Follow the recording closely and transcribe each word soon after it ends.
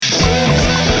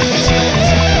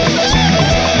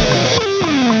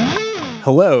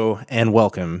Hello and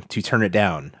welcome to Turn It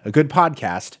Down, a good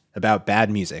podcast about bad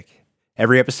music.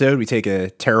 Every episode, we take a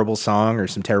terrible song or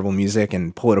some terrible music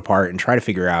and pull it apart and try to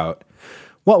figure out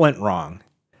what went wrong.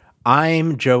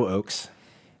 I'm Joe Oakes.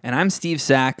 And I'm Steve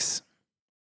Sachs.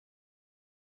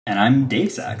 And I'm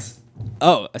Dave Sachs.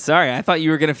 Oh, sorry. I thought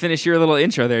you were going to finish your little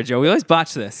intro there, Joe. We always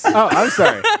botch this. Oh, I'm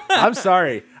sorry. I'm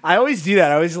sorry. I always do that.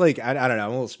 I always I don't know. I'm a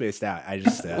little spaced out. I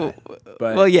just,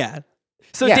 well, yeah.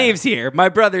 So yeah. Dave's here. My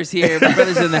brother's here. My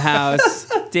brother's in the house.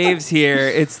 Dave's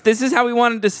here. This is how we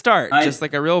wanted to start. Just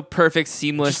like a real perfect,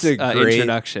 seamless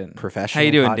introduction. Professional How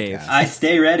you doing, podcast. Dave? I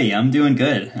stay ready. I'm doing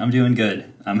good.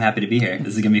 I'm happy to be here.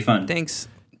 This is going to be fun. Thanks.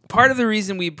 Part of the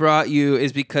reason we brought you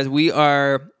is because we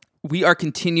are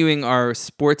continuing our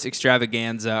sports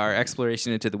extravaganza, our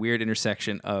exploration into the weird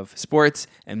intersection of sports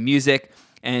and music.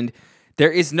 And there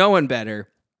is no one better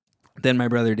than my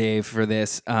brother Dave for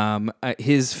this.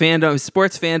 His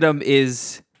sports fandom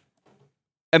is,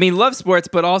 loves sports,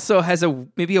 but also has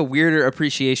maybe a weirder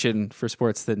appreciation for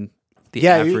sports than the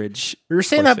average. We were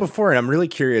saying that before, and I'm really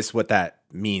curious what that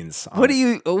means. What do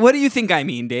you think I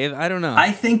mean, Dave? I don't know.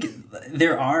 I think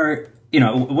there are,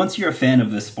 once you're a fan of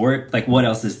the sport, like what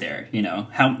else is there?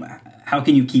 How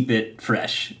can you keep it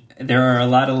fresh? There are a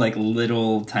lot of like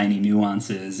little tiny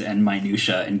nuances and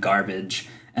minutia and garbage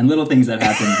and little things that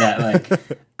happen that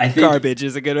like I think garbage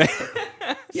is a good way.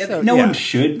 No one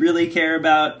should really care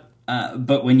about.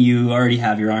 But when you already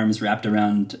have your arms wrapped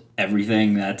around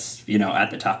everything that's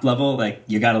at the top level, like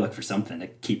you got to look for something to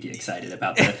keep you excited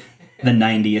about the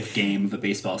 90th game of a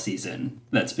baseball season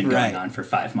that's been going on for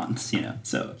 5 months.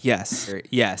 So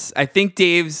yes. I think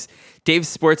Dave's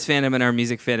sports fandom and our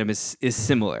music fandom is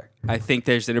similar. I think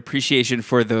there's an appreciation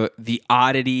for the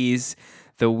oddities,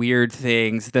 the weird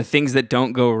things, the things that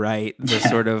don't go right, the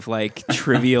sort of like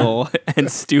trivial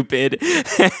and stupid,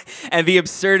 and the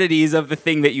absurdities of the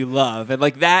thing that you love. And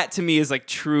like that to me is like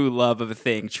true love of a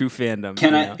thing, true fandom.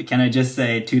 Can I just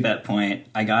say to that point,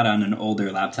 I got on an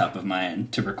older laptop of mine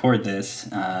to record this,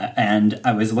 and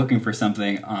I was looking for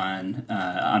something on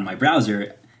my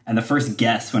browser, and the first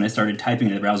guess when I started typing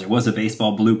in the browser was a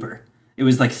baseball blooper. It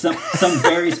was like some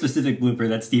very specific blooper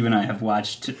that Steve and I have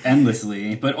watched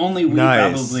endlessly, but only we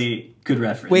probably could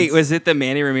reference. Wait, was it the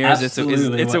Manny Ramirez?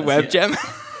 Absolutely it's a web gem?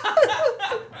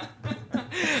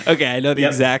 Okay, I know the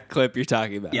exact clip you're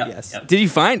talking about. Yes. Did you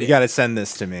find it? You got to send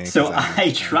this to me. So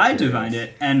I tried to find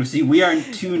it, and see, we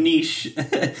aren't too niche even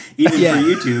for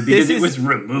YouTube because it was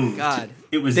removed. God.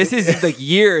 This is like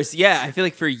years. Yeah, I feel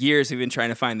like for years we've been trying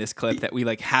to find this clip that we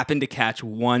like happened to catch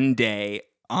one day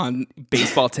on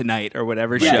Baseball Tonight or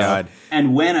whatever show. God.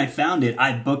 And when I found it,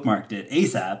 I bookmarked it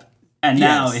ASAP, and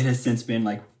now it has since been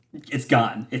like, it's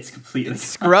gone. It's completely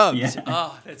scrubbed. Yeah.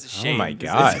 Oh, that's a shame. Oh my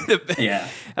God. Yeah.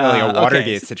 Like a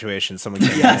Watergate situation. Someone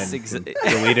came in and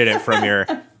deleted it from your...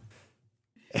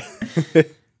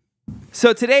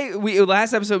 So today,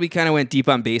 last episode, we kind of went deep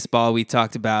on baseball. We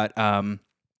talked about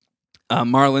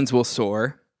Marlins Will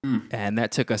Soar, and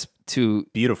that took us to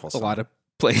beautiful song. A lot of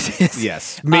places.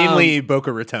 Yes, mainly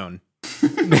Boca Raton.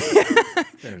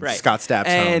 Right. Scott Stapp's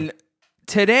and home.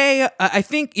 Today, I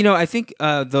think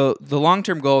the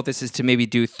long-term goal of this is to maybe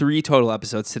do 3 total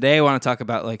episodes. Today, I want to talk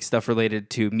about like stuff related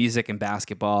to music and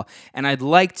basketball, and I'd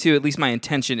like to, at least my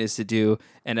intention is to do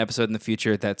an episode in the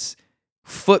future that's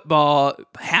football,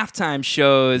 halftime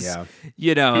shows,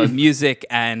 music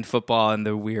and football and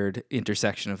the weird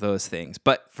intersection of those things.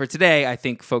 But for today, I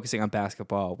think focusing on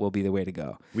basketball will be the way to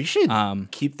go. We should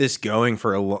keep this going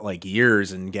for like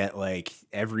years and get like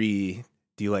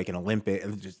do like an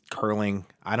Olympic, just curling.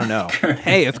 I don't know.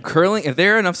 Hey, if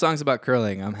there are enough songs about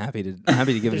curling, I'm happy to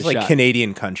give it a like shot.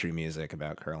 Canadian country music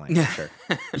about curling. Sure.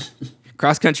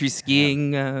 Cross country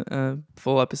skiing,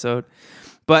 full episode.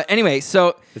 But anyway,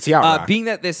 so it's being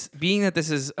that this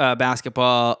is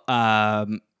basketball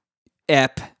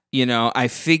ep, I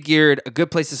figured a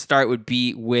good place to start would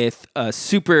be with a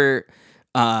super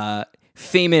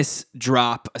famous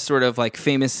drop, a sort of like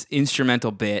famous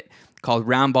instrumental bit called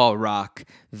Round Ball Rock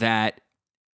that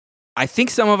I think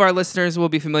some of our listeners will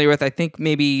be familiar with. I think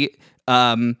maybe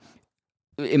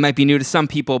it might be new to some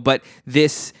people, but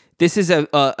this is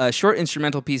a short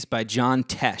instrumental piece by John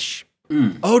Tesh.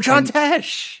 Oh, John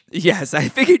Tesh. Yes, I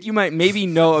figured you might maybe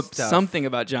know something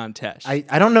about John Tesh.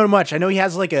 I don't know much. I know he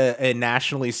has like a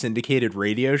nationally syndicated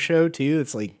radio show too.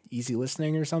 It's like Easy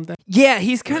Listening or something. Yeah,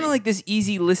 he's kind of like this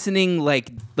easy listening,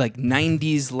 like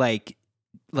 90s, like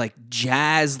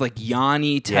jazz, like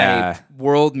Yanni type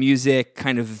world music,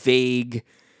 kind of vague,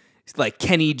 like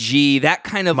Kenny G, that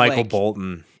kind of Michael like,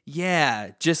 Bolton.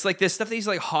 Yeah, just like this stuff they used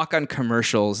to like hawk on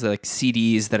commercials, like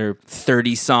CDs that are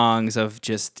 30 songs of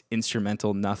just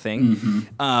instrumental nothing.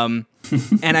 And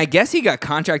I guess he got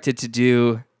contracted to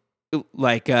do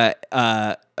like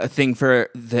a thing for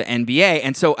the NBA.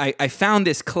 And so I found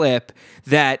this clip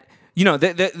that, you know,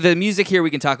 the music here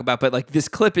we can talk about, but like this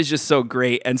clip is just so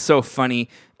great and so funny.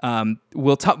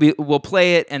 We'll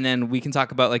play it, and then we can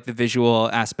talk about like the visual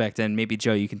aspect, and maybe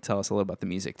Joe, you can tell us a little about the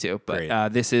music too.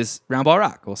 But this is Round Ball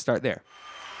Rock. We'll start there.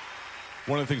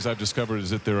 One of the things I've discovered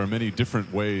is that there are many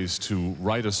different ways to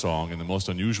write a song, and the most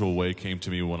unusual way came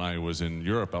to me when I was in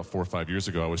Europe about 4 or 5 years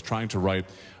ago. I was trying to write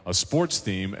a sports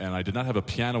theme, and I did not have a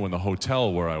piano in the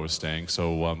hotel where I was staying,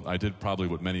 so I did probably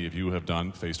what many of you have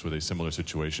done, faced with a similar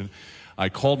situation. I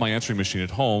called my answering machine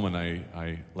at home, and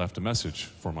I left a message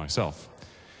for myself.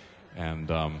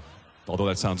 And although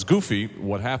that sounds goofy,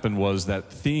 what happened was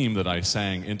that theme that I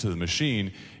sang into the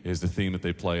machine is the theme that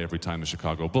they play every time the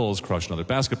Chicago Bulls crush another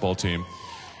basketball team.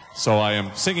 So I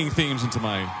am singing themes into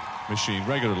my machine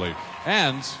regularly.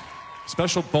 And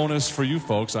special bonus for you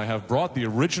folks, I have brought the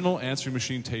original answering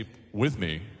machine tape with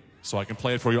me so I can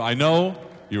play it for you. I know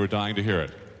you are dying to hear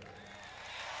it.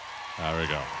 There we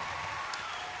go.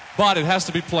 But it has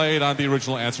to be played on the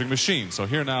original answering machine. So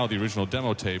here now the original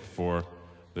demo tape for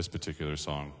this particular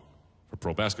song for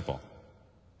pro basketball.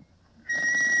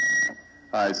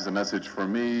 Hi, this is a message for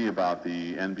me about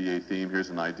the NBA theme. Here's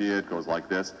an idea. It goes like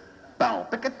this.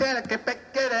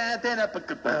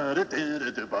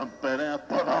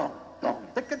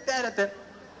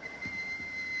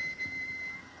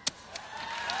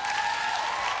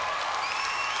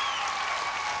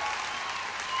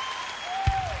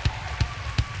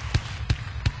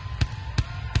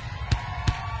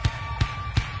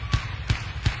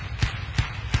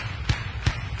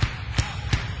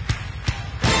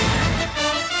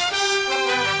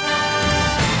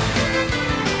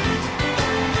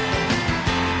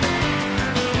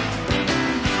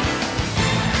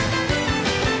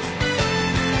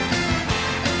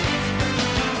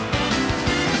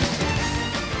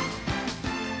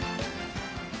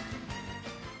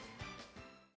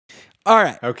 All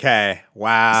right. Okay.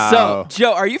 Wow. So,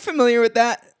 Joe, are you familiar with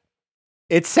that?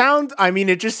 It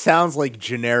just sounds like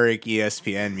generic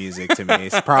ESPN music to me.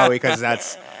 It's probably because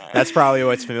that's probably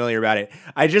what's familiar about it.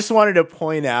 I just wanted to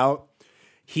point out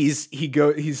he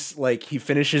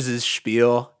finishes his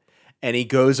spiel and he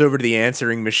goes over to the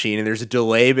answering machine, and there's a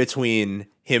delay between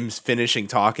him finishing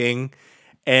talking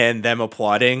and them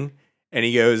applauding. And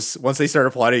he goes, once they start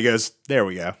applauding, he goes, "There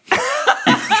we go."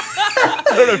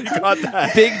 I don't know if you caught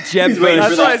that. Big Jeb Bush.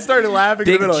 That's why I started laughing.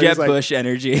 Big in the middle. Jeb Bush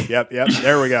energy. Yep.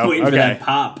 There we go. Waiting for that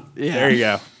pop. Yeah. There you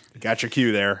go. Got your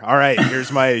cue there. All right. Here's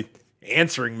my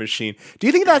answering machine. Do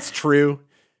you think that's true?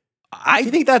 Do you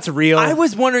think that's real? I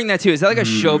was wondering that too. Is that like a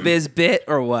showbiz bit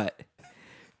or what?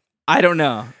 I don't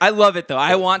know. I love it though.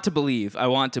 I want to believe. Yeah, I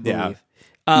want to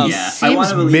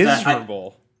Seems believe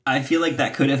miserable. I feel like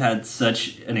that could have had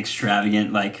such an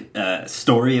extravagant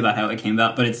story about how it came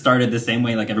about, but it started the same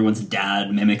way like everyone's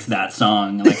dad mimics that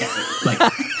song, like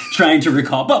trying to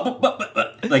recall,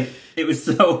 like it was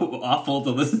so awful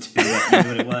to listen to. That knew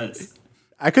what it was.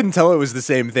 I couldn't tell it was the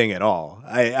same thing at all.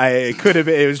 It could have.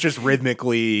 It was just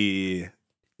rhythmically,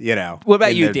 you know. What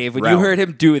about you, Dave? When you heard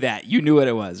him do that, you knew what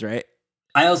it was, right?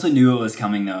 I also knew it was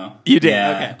coming though. You did,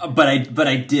 yeah, okay. But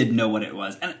I did know what it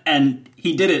was, and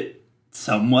he did it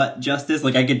somewhat justice.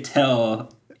 Like I could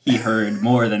tell he heard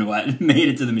more than what made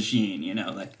it to the machine, you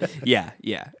know, like yeah.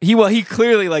 He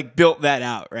clearly like built that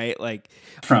out, right? Like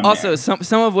from also there.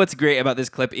 some of what's great about this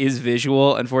clip is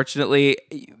visual. Unfortunately,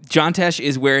 John Tesh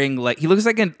is wearing he looks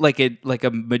like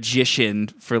a magician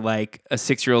for like a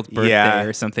 6-year-old birthday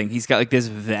or something. He's got like this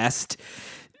vest.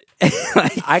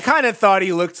 I kind of thought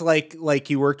he looked like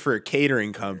he worked for a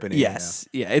catering company. Yes.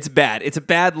 Yeah, it's bad. It's a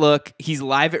bad look. He's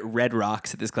live at Red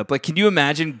Rocks at this club. Like, can you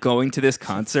imagine going to this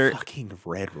concert? Fucking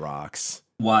Red Rocks.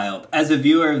 Wild. As a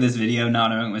viewer of this video,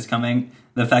 not knowing it was coming,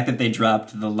 the fact that they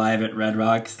dropped the live at Red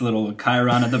Rocks little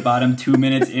chyron at the bottom 2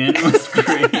 minutes in was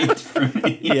great for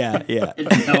me. Yeah.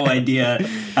 I had no idea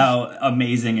how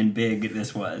amazing and big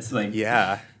this was. Like,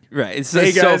 yeah. Right. It's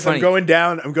hey so guys, funny.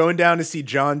 I'm going down to see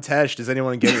John Tesh. Does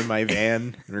anyone get in my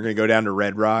van? And we're gonna go down to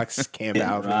Red Rocks, camp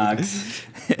out. Rocks.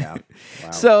 Yeah.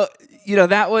 Wow. So, you know,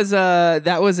 that was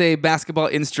a basketball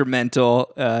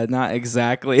instrumental, not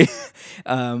exactly,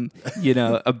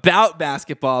 about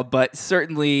basketball, but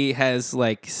certainly has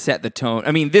like set the tone.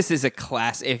 I mean, this is a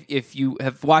class. If you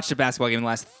have watched a basketball game in the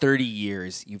last 30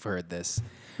 years, you've heard this.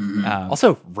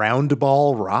 Also, Round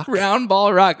Ball Rock. Round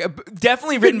Ball Rock,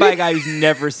 definitely written by a guy who's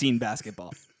never seen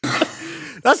basketball.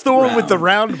 That's the one with the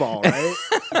round ball, right?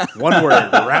 One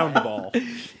word, round ball.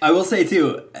 I will say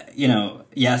too,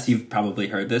 yes, you've probably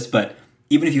heard this, but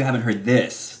even if you haven't heard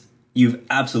this, you've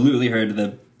absolutely heard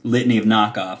the litany of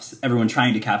knockoffs. Everyone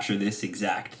trying to capture this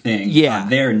exact thing on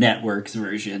their network's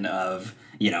version of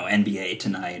NBA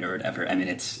Tonight or whatever. I mean,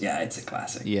 it's a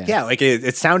classic. Yeah, like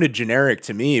it sounded generic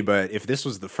to me, but if this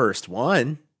was the first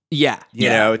one, you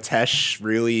know, Tesh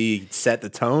really set the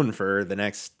tone for the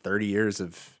next 30 years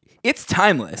of it's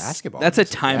timeless. Basketball. That's a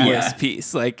timeless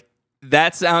piece. Like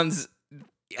that sounds.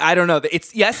 I don't know.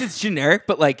 It's generic,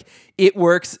 but like it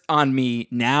works on me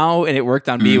now, and it worked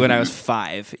on me when I was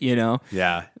 5. You know.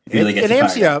 Yeah. Really it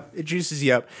amps you up. It juices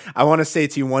you up. I want to say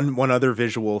to you one other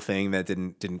visual thing that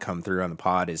didn't come through on the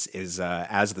pod is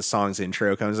as the song's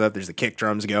intro comes up, there's the kick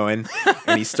drums going,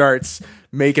 and he starts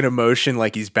making a motion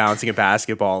like he's bouncing a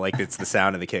basketball, like it's the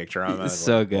sound of the kick drum. It's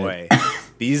so good. Boy,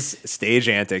 these stage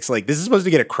antics, like this is supposed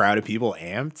to get a crowd of people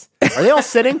amped. Are they all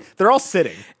sitting? They're all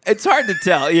sitting. It's hard to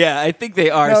tell. Yeah, I think they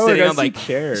are sitting on like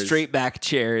chairs. Straight back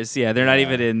chairs. Yeah, they're not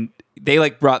even in. They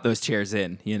like brought those chairs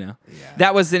in, you know. Yeah.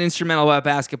 That was an instrumental about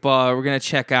basketball. We're gonna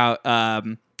check out.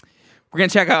 A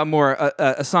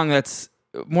song that's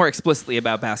more explicitly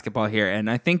about basketball here, and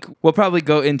I think we'll probably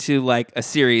go into like a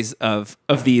series of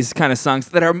these kind of songs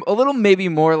that are a little maybe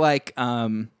more like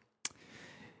Marlins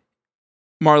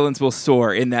Will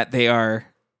Soar in that they are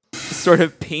sort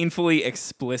of painfully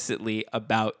explicitly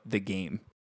about the game.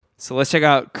 So let's check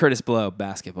out Curtis Blow,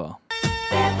 Basketball.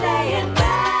 They're playing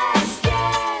basketball.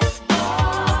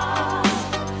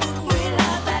 We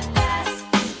love that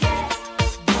basketball.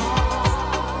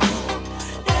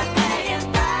 They're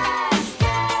playing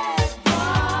basketball.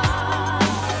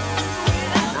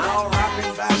 Now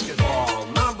rapping basketball,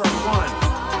 number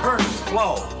 1, Curtis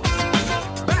Blow.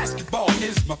 Basketball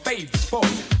is my favorite sport.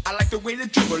 I like the way they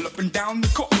dribble up and down the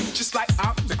court, just like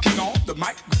I'm the king on the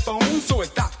microphone. So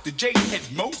it's Dr. J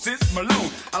and Moses Malone.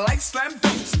 I like slam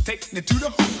dunks and taking it to the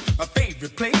hoop. My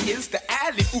favorite play is the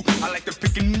alley oop. I like the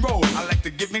pick and roll. I like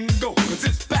the give and go, cause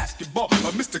it's basketball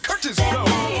of Mr. Curtis Blow.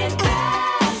 Playing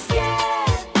basketball.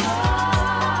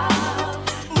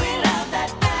 We love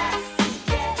that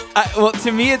basketball. Well,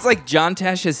 to me, it's like John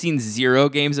Tesh has seen 0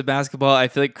 games of basketball. I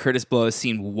feel like Curtis Blow has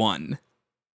seen 1.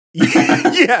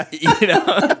 Yeah. You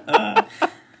know?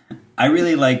 I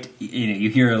really liked, you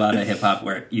hear a lot of hip hop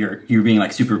where you're being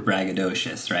like super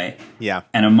braggadocious, right? Yeah.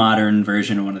 And a modern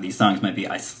version of one of these songs might be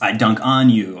I dunk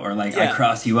on you, or like I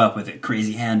cross you up with it,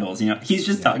 crazy handles. He's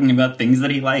just talking about things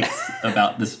that he likes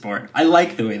about the sport. I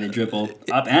like the way they dribble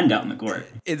up and down the court.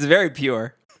 It's very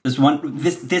pure. This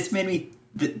made me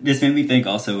think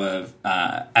also of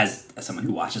as someone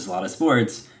who watches a lot of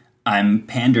sports, I'm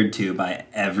pandered to by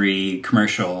every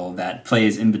commercial that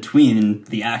plays in between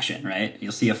the action, right?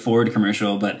 You'll see a Ford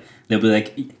commercial, but they'll be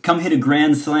like, come hit a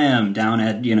grand slam down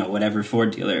at, whatever Ford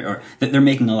dealer. Or they're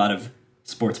making a lot of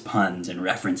sports puns and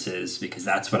references because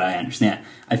that's what I understand.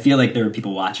 I feel like there are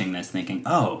people watching this thinking,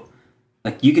 oh,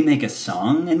 like you can make a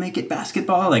song and make it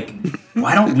basketball? Like,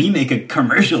 why don't we make a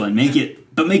commercial and make it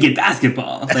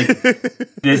basketball? Like,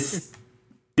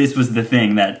 this was the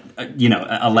thing that,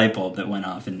 a light bulb that went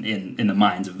off in the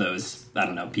minds of those, I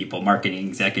don't know, people, marketing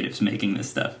executives making this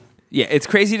stuff. Yeah, it's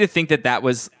crazy to think that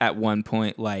was at one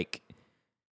point like...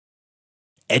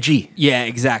 Edgy. Yeah,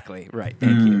 exactly. Right,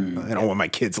 thank you. I don't want my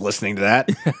kids listening to that.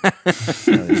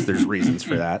 There's reasons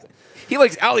for that. He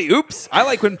likes alley-oops. I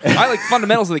like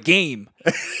fundamentals of the game.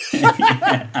 Look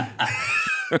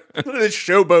at this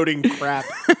showboating crap.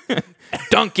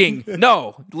 Dunking.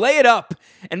 No, lay it up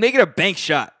and make it a bank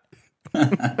shot.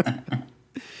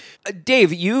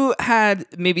 Dave, you had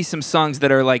maybe some songs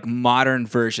that are like modern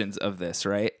versions of this,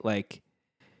 right? Like,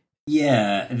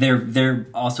 yeah, they're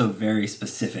also very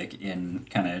specific in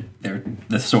kind of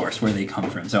the source where they come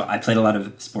from. So I played a lot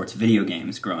of sports video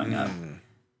games growing up,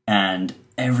 and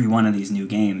every one of these new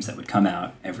games that would come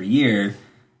out every year,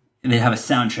 they'd have a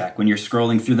soundtrack. When you're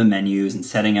scrolling through the menus and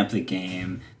setting up the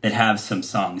game, they'd have some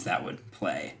songs that would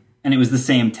play. And it was the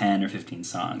same 10 or 15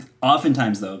 songs.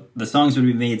 Oftentimes, though, the songs would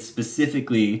be made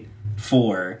specifically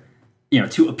for,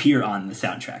 to appear on the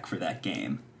soundtrack for that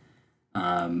game.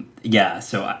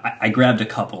 So I grabbed a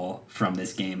couple from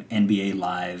this game, NBA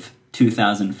Live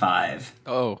 2005.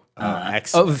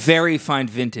 Excellent. Very fine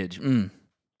vintage.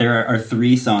 There are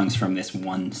 3 songs from this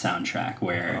one soundtrack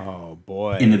where, oh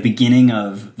boy, in the beginning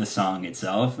of the song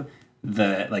itself,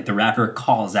 the rapper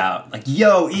calls out like,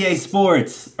 "Yo, EA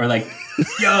Sports," or like,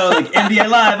 "Yo, like NBA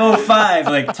Live 05."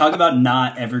 Like, talk about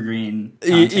not evergreen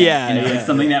content. Yeah, Like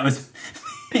something that was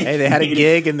Hey, they had a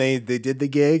gig and they did the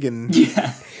gig and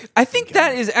Yeah. I think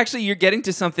that is actually you're getting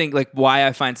to something like why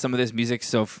I find some of this music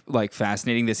so like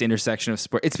fascinating. This intersection of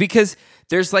sport. It's because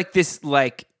there's like this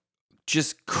like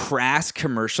just crass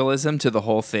commercialism to the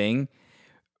whole thing,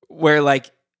 where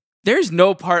like there's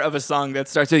no part of a song that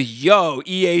starts with "Yo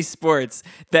EA Sports"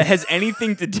 that has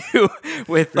anything to do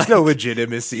with there's like, no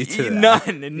legitimacy to that.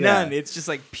 none. Yeah. It's just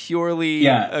like purely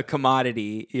Yeah. a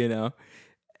commodity, you know.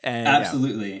 And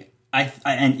Absolutely. I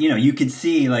and you know, you could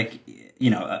see like, you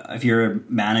know, if you're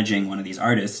managing one of these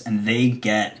artists and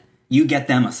you get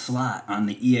them a slot on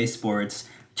the EA Sports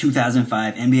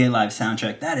 2005 NBA Live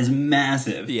soundtrack. That is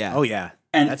massive. yeah. Oh yeah.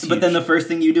 And That's but then huge. the first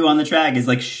thing you do on the track is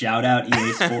like shout out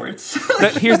EA Sports.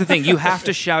 But here's the thing: you have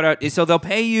to shout out. So they'll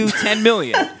pay you $10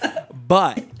 million,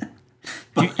 but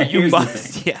you Here's the must.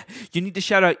 thing. Yeah, you need to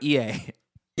shout out EA.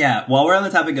 Yeah, while we're on the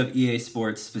topic of EA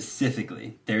Sports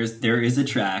specifically, there is a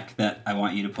track that I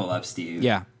want you to pull up, Steve.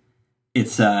 Yeah.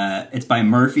 It's by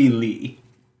Murphy Lee.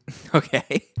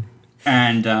 Okay.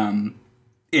 And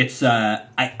it's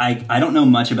I don't know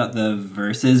much about the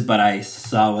verses, but I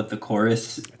saw what the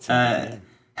chorus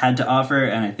had to offer,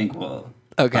 and I think we'll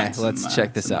Okay, find some, let's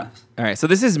check this some out. laughs. All right, so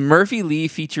this is Murphy Lee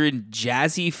featuring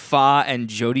Jazzy Fa and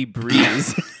Jody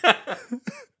Breeze.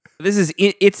 This is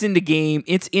It's in the Game.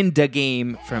 It's in the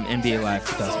Game from NBA Live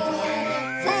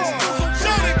 2004.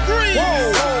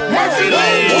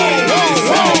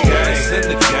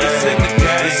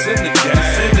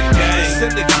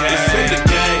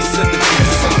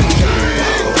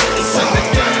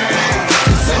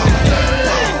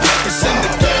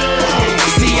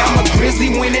 See, I'm a Grizzly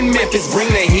winning Memphis, bring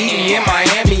the heat in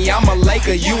Miami. I'm a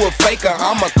Laker, you a faker.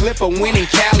 I'm a Clipper winning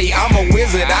Cali. I'm a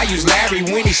wizard, I use Larry.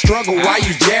 When he struggle, I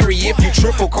use Jerry. If you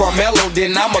triple Carmelo,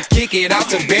 then I'ma kick it out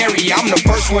to Barry. I'm the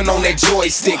first one on that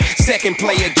joystick, second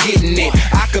player getting it.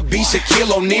 I could be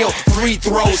Shaquille O'Neal, free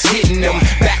throws hitting them.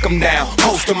 Back them down,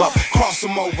 post them up, cross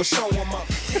them over, show them up.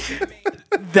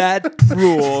 That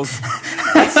rules.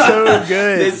 So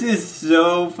good. This is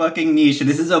so fucking niche.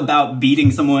 This is about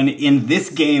beating someone in this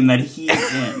game that he's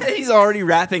in. He's already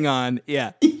rapping on.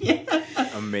 Yeah.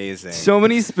 Amazing. So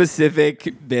many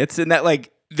specific bits, and that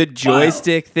like the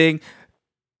joystick thing.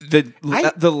 The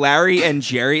Larry and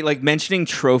Jerry, like mentioning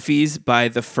trophies by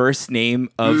the first name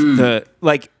of the,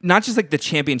 like, not just like the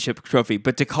championship trophy,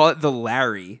 but to call it the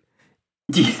Larry.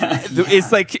 Yeah,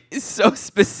 It's like so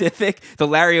specific. The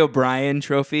Larry O'Brien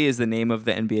trophy is the name of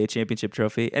the NBA championship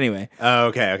trophy. Anyway. Oh,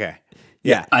 okay.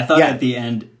 Yeah. I thought yeah. at the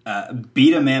end,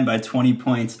 beat a man by 20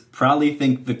 points, probably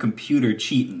think the computer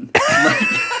cheating.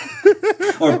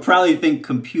 Or probably think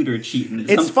computer cheating.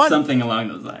 It's fun. Something along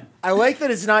those lines. I like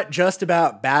that it's not just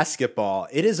about basketball.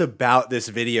 It is about this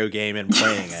video game and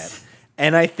playing it.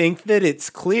 And I think that it's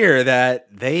clear that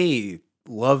they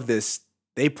love this.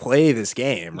 They play this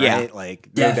game, right? Yeah. Like,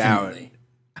 no doubt. Definitely.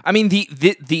 I mean, the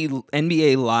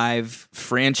NBA Live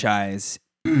franchise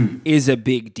is a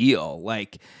big deal.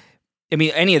 Like, I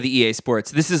mean, any of the EA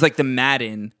Sports, this is like the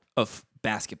Madden of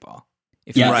basketball.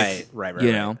 If you- Yes. Right.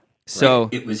 You know? So,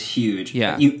 It was huge.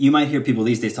 Yeah. You might hear people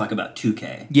these days talk about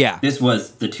 2K. Yeah. This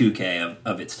was the 2K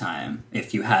of its time.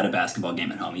 If you had a basketball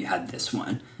game at home, you had this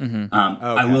one. Mm-hmm.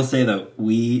 I will say, though,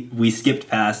 we skipped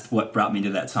past what brought me to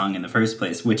that song in the first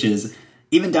place, which is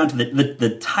even down to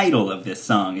the title of this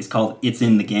song is called It's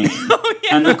in the Game.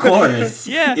 And the chorus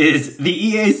Yeah. is the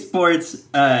EA Sports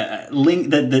link,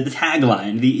 the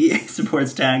tagline, the EA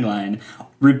Sports tagline,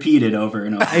 repeated over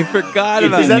and over. I forgot It's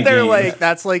about in Is the that their game. like?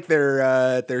 That's like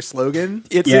their slogan.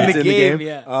 It's Yeah. in the game.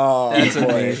 Yeah. Oh, That's boy.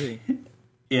 amazing.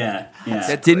 Yeah.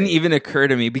 That didn't even occur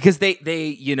to me because they,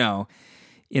 you know,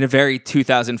 in a very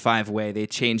 2005 way, they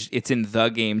changed It's in the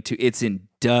Game to It's in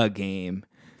the Game.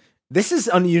 This is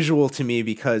unusual to me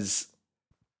because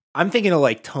I'm thinking of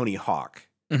like Tony Hawk,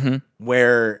 Mm-hmm.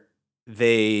 where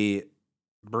they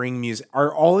bring music.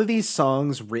 Are all of these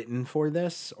songs written for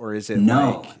this, or is it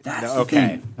No, like that's no, the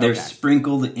thing. They're okay.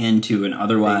 sprinkled into an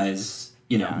otherwise,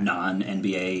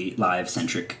 non-NBA live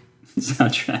centric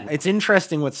soundtrack. It's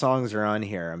interesting what songs are on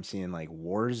here. I'm seeing like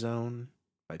Warzone,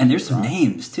 by And there's Pete some Rock.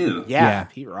 names too. Yeah,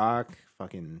 Pete Rock,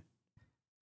 fucking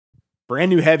Brand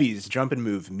New Heavies, Jump and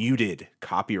Move, muted,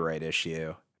 copyright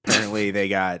issue. Apparently they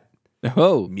got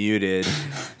Oh, muted.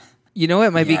 you know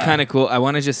what might be Yeah. kind of cool? I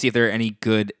want to just see if there are any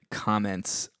good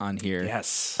comments on here.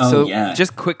 Yes. Oh, So yeah.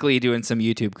 just quickly doing some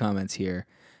YouTube comments here.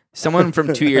 Someone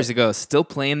from 2 years ago still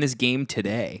playing this game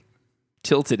today.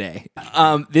 Till today.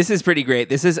 This is pretty great.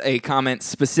 This is a comment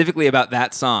specifically about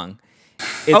that song.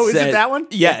 Is it says- that one?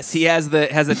 Yes, he has a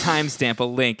timestamp, a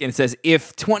link, and it says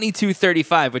if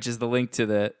 2235, which is the link to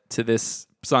this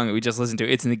song that we just listened to,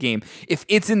 It's in the Game. If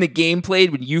It's in the Game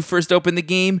played when you first opened the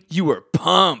game, you were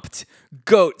pumped.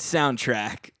 GOAT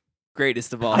soundtrack.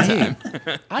 Greatest of all time.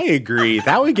 I agree.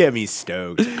 That would get me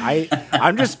stoked.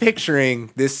 I'm just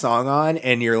picturing this song on,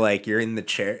 and you're in the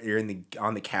chair,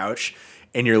 on the couch,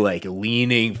 and you're like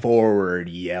leaning forward,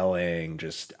 yelling,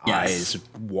 just eyes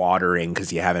watering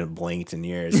because you haven't blinked in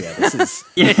years. Yeah, this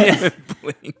is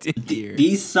Blinked in years.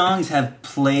 These songs have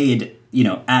played,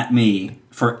 at me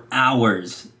for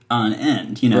hours on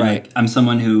end. Right. Like I'm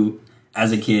someone who,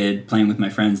 as a kid, playing with my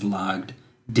friends, logged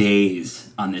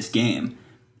days on this game.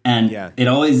 And it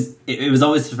was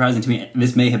always surprising to me.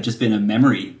 This may have just been a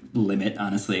memory limit,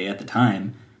 honestly, at the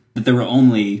time, that there were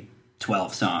only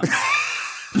 12 songs.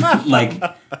 Like,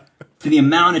 for the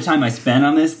amount of time I spent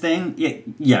on this thing,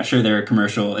 yeah, sure, there are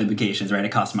commercial implications, right? It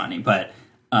costs money, but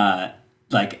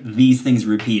like these things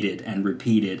repeated and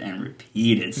repeated and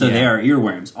repeated. So they are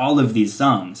earworms. All of these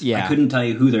songs. Yeah. I couldn't tell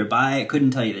you who they're by. I couldn't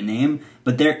tell you the name,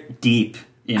 but they're deep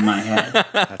in my head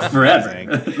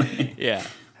forever. Yeah.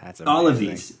 That's amazing. All of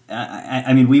these.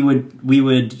 I mean, we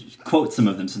would quote some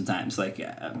of them sometimes, like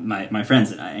my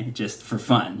friends and I, just for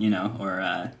fun,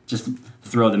 or just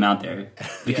throw them out there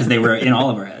because they were in all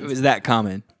of our heads. It was that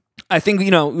common. I think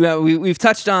we've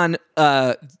touched on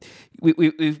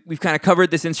we've kind of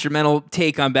covered this instrumental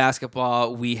take on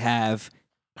basketball. We have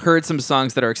heard some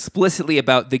songs that are explicitly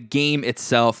about the game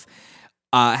itself.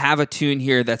 Have a tune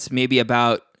here that's maybe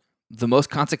about the most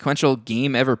consequential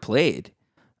game ever played.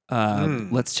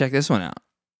 Let's check this one out.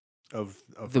 Of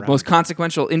The round most game.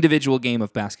 consequential individual game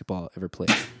of basketball ever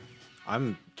played.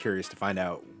 I'm curious to find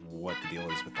out what the deal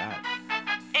is with that.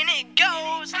 And it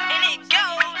goes, and it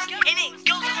goes, and it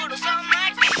goes a little something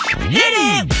like this. Hit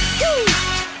it! Woo!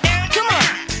 Come on!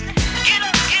 Get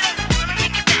up, wanna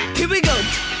make it back. Here we go.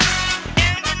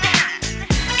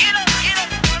 Get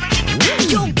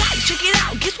up, yo, guys, check it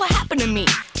out. Guess what happened to me?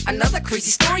 Another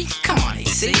crazy story? Come on,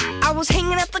 AC. I was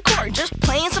hanging at the court, just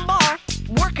playing some ball,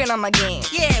 working on my game.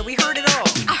 Yeah, we heard it all.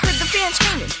 I heard the fans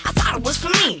screaming. I thought it was for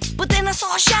me, but then I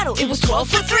saw a shadow. It was 12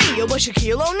 for 3. It was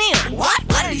Shaquille O'Neal. What?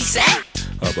 What did he say?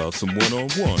 How about some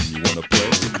one-on-one? You wanna play?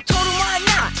 I told him why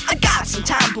not. I got some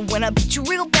time, but when I beat you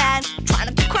real bad, try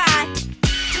not to cry.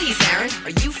 Please, Aaron,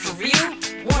 are you for real?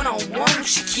 One-on-one with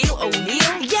Shaquille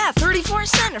O'Neal? Yeah, 34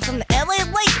 center from the LA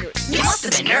Lakers. You must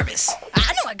have been nervous.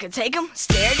 I knew I could take him.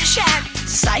 Stared at Shaq,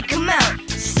 psych him out.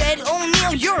 Said,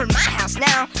 O'Neal, you're in my house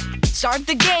now. Start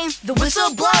the game, the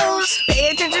whistle blows. Pay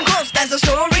attention close, as the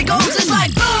story goes. It's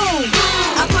like boom,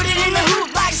 I put it in the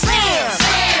hoop like slam.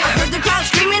 I heard the crowd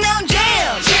screaming out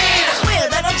jam. I swear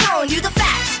that I'm telling you the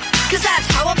facts, cause that's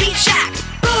how I beat Shaq.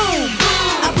 Boom,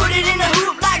 I put it in the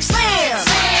hoop like slam.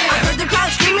 I heard the crowd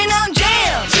screaming out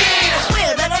jam. I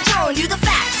swear that I'm telling you the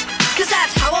facts, cause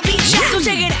that's how I beat Shaq. So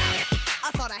check it out. I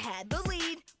thought I had the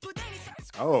lead, but then he starts.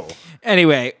 Oh,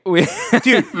 Anyway,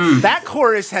 dude, that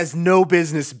chorus has no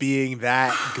business being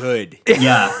that good.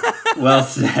 Yeah, well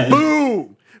said.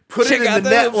 Boom! Put Check it in out the the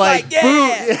net hoop, like like, yeah!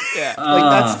 boom. Yeah. Like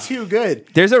that's too good.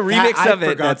 there's a That- remix I of it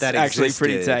forgot that's that actually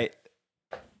pretty existed.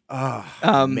 tight.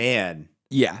 Oh man.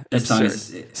 Yeah, This song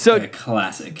absurd. is So, a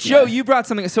classic. Joe, yeah. you brought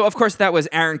something. So, of course, that was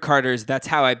Aaron Carter's "That's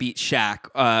How I Beat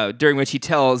Shaq," during which he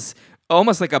tells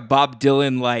almost like a Bob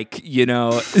Dylan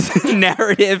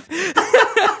narrative,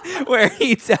 where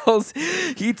he tells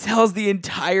the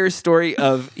entire story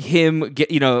of him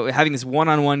having this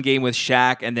one-on-one game with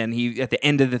Shaq, and then he at the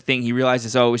end of the thing he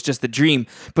realizes, oh, it was just a dream.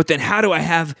 But then how do I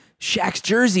have Shaq's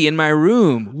jersey in my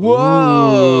room?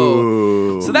 Whoa!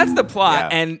 Ooh. So that's the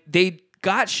plot, Yeah. and they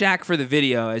got Shaq for the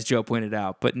video, as Joe pointed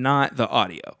out, but not the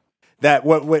audio. That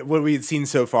what we had seen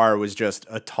so far was just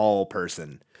a tall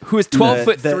person. Who is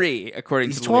 12'3", according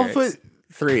He's to the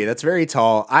 12'3". That's very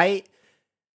tall. I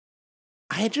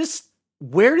just,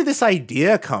 where did this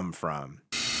idea come from?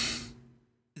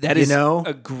 That You is know?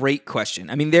 a great question.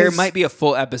 I mean, there 'Cause- might be a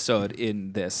full episode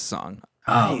in this song.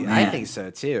 Oh, I man. think so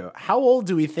too. How old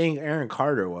do we think Aaron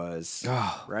Carter was?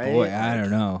 Oh, right? boy, I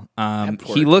don't know. that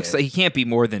poor He looks kid. like he can't be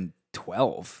more than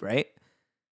 12, right?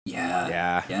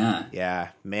 Yeah. Yeah. Yeah,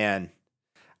 man.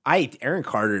 Aaron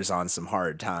Carter's on some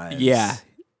hard times. Yeah.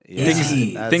 Things-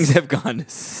 Things have gone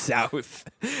south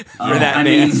for Yeah, that I man.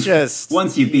 mean, It's just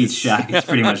Once you beat Shaq, it's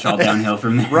pretty much all downhill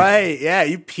from there. right. Yeah,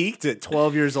 you peaked at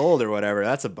 12 years old or whatever.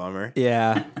 That's a bummer.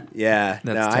 Yeah. Yeah. That's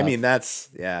no, I tough. mean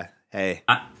yeah. Hey.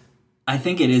 I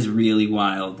think it is really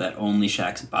wild that only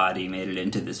Shaq's body made it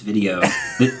into this video.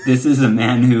 This is a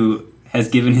man who has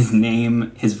given his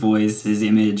name, his voice, his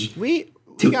image We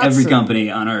to got every some- company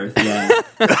on earth. Yeah.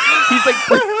 He's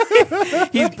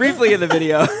like, he's briefly in the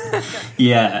video.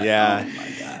 Yeah. Yeah.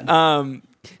 Oh my God.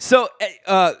 So,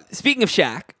 speaking of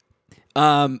Shaq,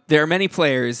 there are many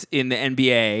players in the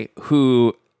NBA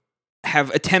who have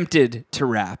attempted to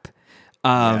rap.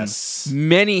 Yes.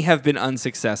 Many have been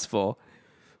unsuccessful.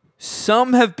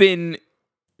 Some have been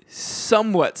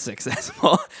somewhat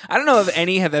successful. I don't know if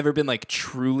any have ever been like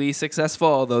truly successful,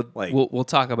 although Like- we'll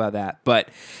talk about that. But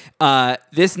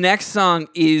this next song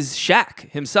is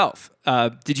Shaq himself.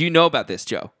 Did you know about this,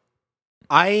 Joe?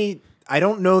 I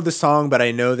don't know the song, but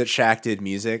I know that Shaq did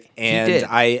music, and did.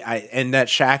 and that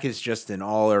Shaq is just an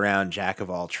all around jack of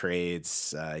all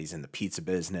trades. He's in the pizza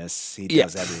business. He Yeah.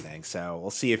 does everything. So we'll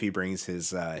see if he brings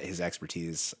his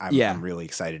expertise. Yeah. I'm really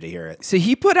excited to hear it. So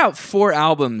he put out 4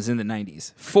 albums in the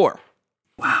 90s. 4.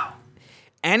 Wow.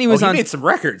 And he was on made some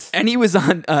records. And he was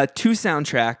on 2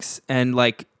 soundtracks and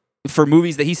like for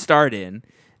movies that he starred in,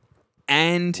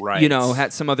 and Right. you know,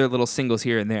 had some other little singles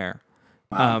here and there.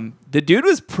 The dude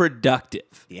was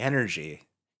productive. The energy.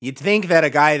 You'd think that a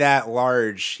guy that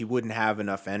large, he wouldn't have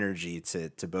enough energy to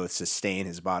both sustain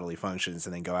his bodily functions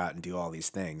and then go out and do all these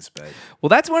things. But Well,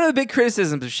 that's one of the big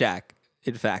criticisms of Shaq,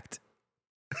 in fact.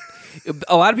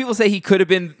 A lot of people say he could have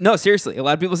been, no, seriously, a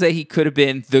lot of people say he could have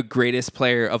been the greatest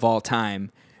player of all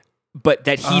time, but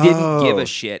that he didn't give a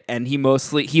shit. And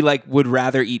he like would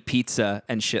rather eat pizza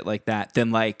and shit like that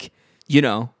than like, you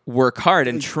know, work hard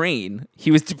and train.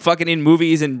 He was fucking in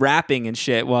movies and rapping and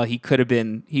shit while he could have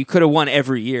won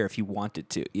every year if he wanted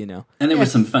to, you know? And there were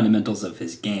some fundamentals of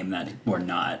his game that were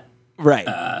not Right.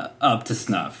 up to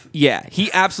snuff. Yeah, he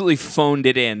absolutely phoned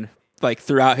it in like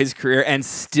throughout his career and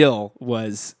still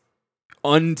was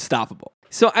unstoppable.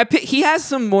 So he has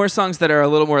some more songs that are a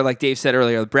little more like Dave said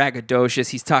earlier, braggadocious.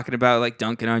 He's talking about like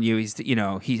dunking on you. He's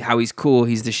how he's cool.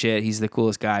 He's the shit. He's the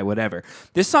coolest guy. Whatever.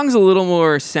 This song's a little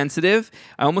more sensitive.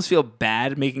 I almost feel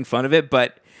bad making fun of it,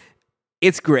 but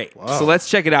it's great. Wow. So let's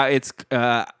check it out. It's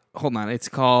hold on. It's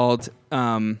called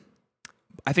I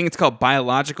think it's called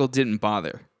Biological Didn't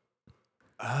Bother.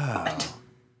 oh,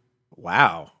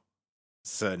 wow,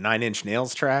 it's a 9 Inch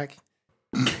Nails track,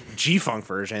 G-Funk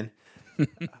version.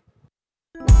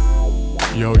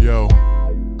 Yo,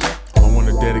 I want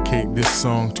to dedicate this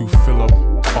song to Philip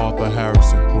Arthur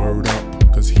Harrison, word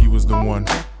up, cause he was the one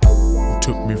who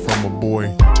took me from a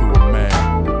boy to a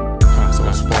man. So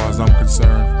as far as I'm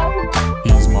concerned,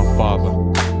 he's my father,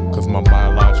 cause my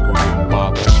biological didn't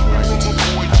bother.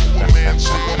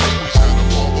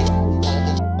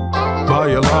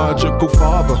 Biological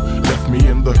father left me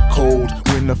in the cold.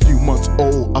 When a few months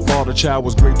old, I thought a child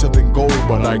was greater than gold,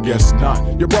 but I guess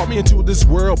not. You brought me into this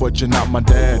world, but you're not my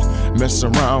dad. Mess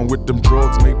around with them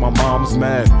drugs, make my mom's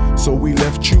mad. So we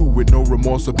left you with no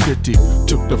remorse or pity.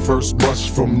 Took the first bus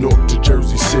from Newark to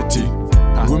Jersey City.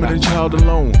 Women and child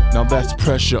alone, now that's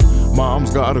pressure.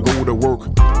 Mom's gotta go to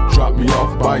work. Drop me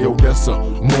off by Odessa.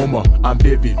 Mama, I'm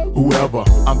Vivi, whoever.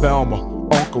 I'm Velma,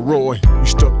 Uncle Roy, we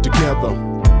stuck together.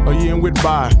 A year went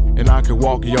by, and I could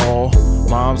walk y'all.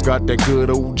 Mom's got that good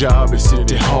old job at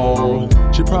City Hall.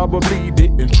 She probably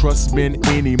didn't trust men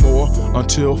anymore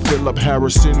until Philip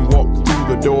Harrison walked through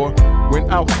the door. Went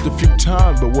out a few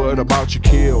times, but what about your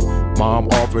kill? Mom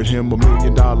offered him $1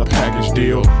 million package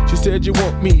deal. She said, you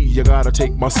want me, you gotta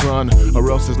take my son, or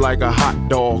else it's like a hot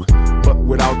dog, but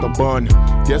without the bun.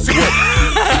 Guess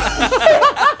what?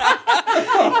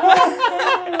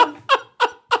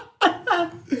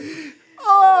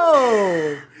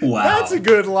 Oh, Wow. that's a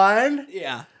good line.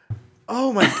 Yeah.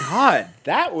 Oh my god,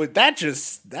 that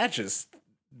just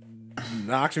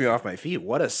knocked me off my feet.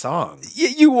 What a song!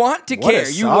 You want to What a care.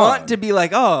 You song. want to be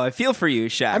like, oh, I feel for you,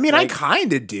 Shaq. I mean, like, I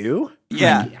kind of do.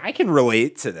 Yeah. I can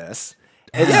relate to this.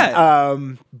 Yeah.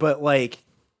 But like,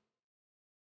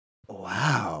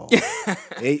 wow.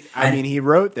 I mean, he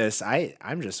wrote this.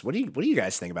 I'm just. What do you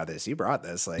guys think about this? You brought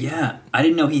this. Like, Yeah, I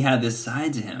didn't know he had this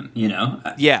side to him, you know?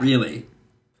 Yeah. Really.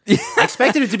 I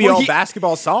expected it to be Well, all he-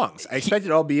 basketball songs. I expected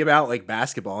it all to be about like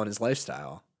basketball and his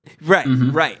lifestyle. Right,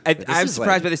 right. this I'm is,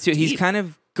 surprised like, by this too. He's deep. kind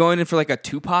of going in for like a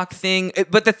Tupac thing.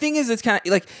 But the thing is, it's kind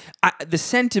of like the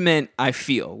sentiment I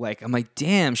feel like I'm like,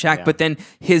 damn, Shaq. Yeah. But then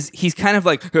he's kind of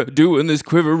like doing this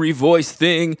quivery voice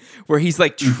thing where he's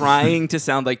like trying to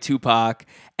sound like Tupac,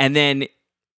 and then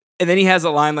he has a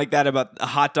line like that about a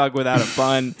hot dog without a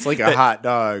bun. It's like a hot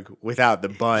dog without the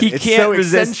bun. He It's can't so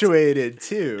resist- accentuated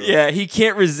too. Yeah, he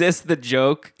can't resist the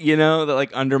joke, you know, that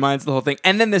like undermines the whole thing.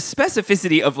 And then the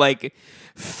specificity of like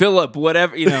Philip,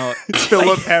 whatever, you know,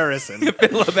 Philip Harrison.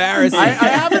 Philip Harrison. I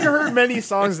haven't heard many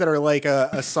songs that are like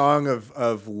a song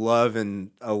of love and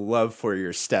a love for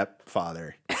your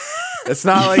stepfather. It's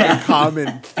not like a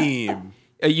common theme.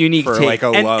 A unique for, take, like, a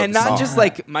love and not song. just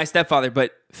like my stepfather,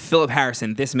 but Philip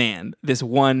Harrison, this man, this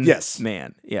one Yes.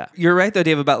 man. Yeah, you're right though,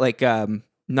 Dave, about like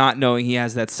not knowing he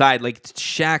has that side. Like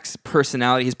Shaq's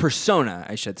personality, his persona,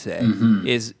 I should say,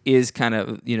 is kind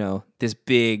of, this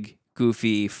big,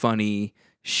 goofy, funny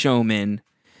showman,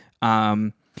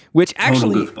 which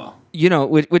actually, goofball.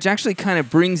 Which actually kind of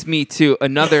brings me to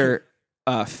another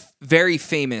very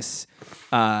famous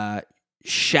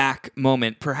Shaq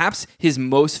moment, perhaps his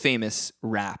most famous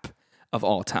rap of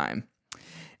all time.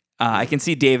 I can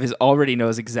see Dave already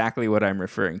knows exactly what I'm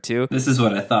referring to. This is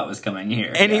what I thought was coming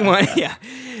here. Yeah.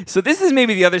 So this is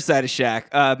maybe the other side of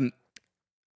Shaq.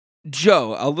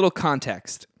 Joe, a little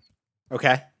context.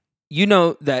 Okay.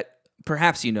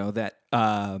 Perhaps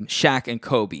Shaq and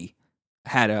Kobe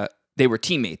they were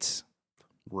teammates.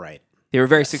 Right. They were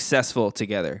very successful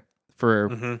together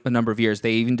for a number of years.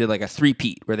 They even did like a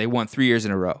three-peat where they won 3 years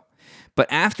in a row. But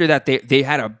after that, they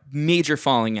had a major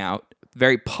falling out,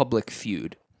 very public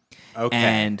feud. Okay.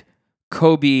 And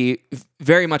Kobe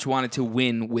very much wanted to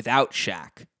win without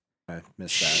Shaq. I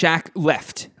missed that.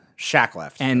 Shaq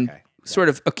left. And sort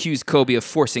of accused Kobe of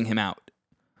forcing him out.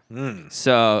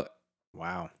 So,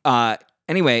 wow.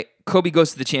 Anyway, Kobe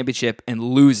goes to the championship and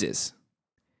loses.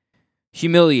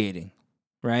 Humiliating,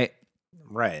 right?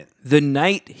 Right. The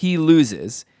night he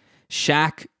loses,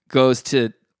 Shaq goes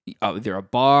to either a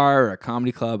bar or a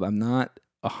comedy club. I'm not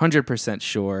 100%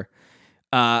 sure.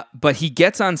 But he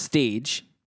gets on stage,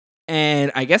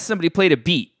 and I guess somebody played a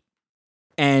beat,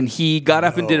 and he got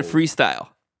up and did a freestyle.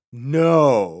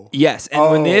 No. Yes, and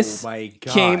when this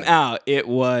came out, it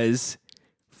was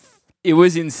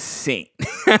insane.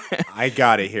 I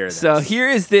gotta hear this. So here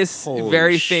is this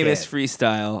very shit. famous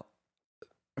freestyle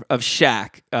of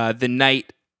Shaq, the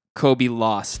night Kobe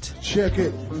lost. Check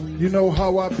it, you know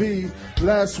how I be.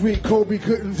 Last week Kobe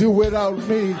couldn't do without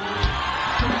me.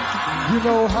 You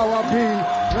know how I be.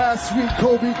 Last week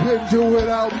Kobe couldn't do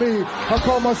without me. I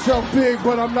call myself big,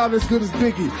 but I'm not as good as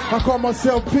Biggie. I call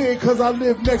myself big because I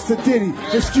live next to Diddy.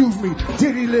 Excuse me,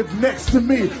 Diddy lived next to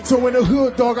me. So in the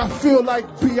hood, dog, I feel like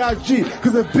B.I.G.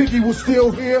 Because if Biggie was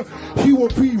still here, he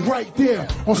would be right there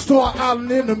on Star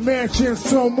Island in the mansion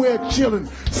somewhere chilling,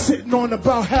 sitting on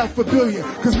about $500 million.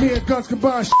 Because me and Guns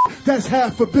combined, that's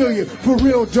 $500 million. For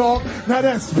real, dog. Now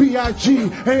that's B.I.G.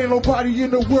 Ain't nobody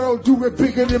in the world do it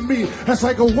bigger than me. That's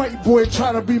like a white boy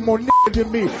trying to be more nigga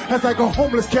than me. That's like a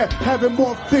homeless cat having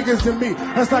more figures than me.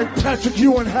 That's like Patrick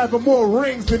Ewing having more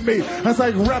rings than me. That's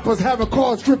like rappers having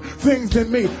car strip things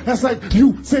than me. That's like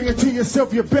you saying to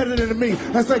yourself you're better than me.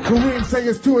 That's like Kareem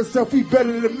saying to himself he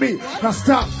better than me. Now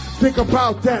stop, think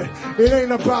about that. It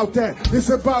ain't about that. It's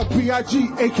about B.I.G.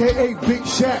 aka Big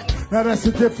Shaq. Now that's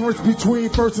the difference between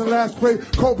first and last place.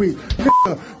 Kobe,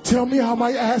 nigga, tell me how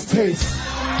my ass tastes.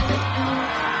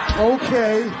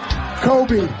 Okay,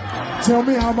 Kobe, tell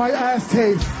me how my ass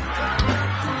tastes.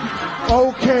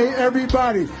 Okay,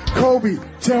 everybody, Kobe,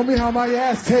 tell me how my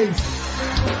ass tastes.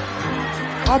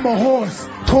 I'm a horse.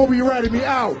 Kobe ratted me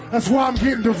out. That's why I'm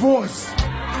getting divorced.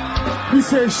 He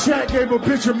said Shaq gave a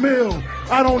bitch a meal.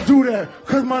 I don't do that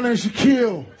because my name's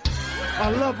Shaquille.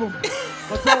 I love him.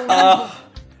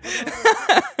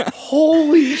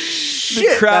 Holy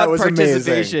shit. The crowd that was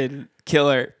participation amazing.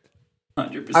 Killer.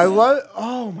 100%. I love.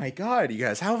 Oh my god, you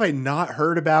guys! How have I not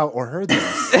heard about or heard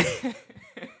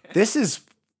this?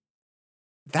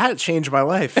 That changed my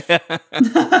life.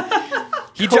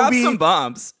 He dropped some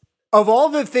bombs. Of all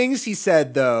the things he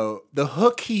said, though, the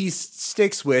hook he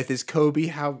sticks with is Kobe.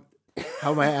 How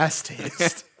my ass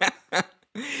tastes.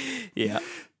 Yeah.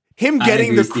 Him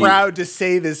getting the crowd to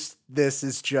say this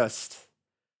is just.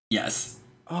 Yes.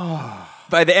 Oh.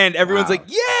 By the end, everyone's like,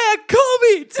 yeah,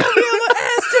 Kobe, tell me how my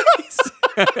ass tastes.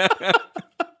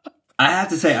 I have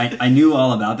to say, I knew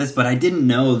all about this, but I didn't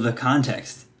know the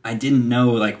context. I didn't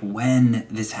know, like, when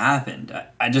this happened.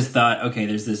 I just thought, okay,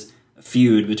 there's this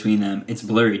feud between them. It's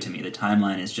blurry to me. The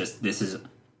timeline is just, this has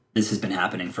been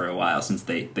happening for a while since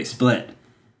they split.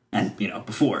 And,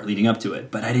 before, leading up to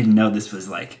it. But I didn't know this was,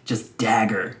 like, just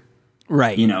dagger.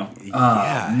 Right. Oh,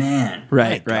 man.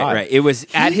 Right. It was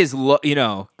at his,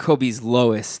 Kobe's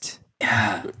lowest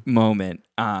moment.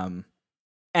 And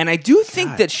I do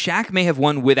think that Shaq may have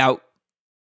won without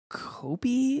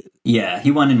Kobe. Yeah,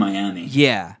 he won in Miami.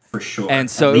 Yeah. For sure.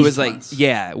 And so it was like,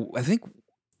 I think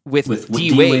with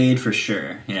D Wade for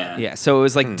sure. Yeah. Yeah. So it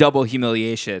was like double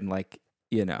humiliation, like,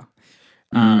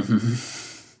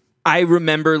 I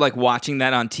remember like watching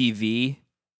that on TV,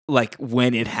 like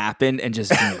when it happened, and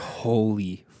just being,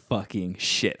 holy fucking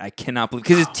shit. I cannot believe,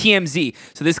 because it's TMZ.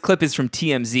 So this clip is from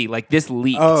TMZ. Like this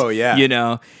leaked. Oh, yeah.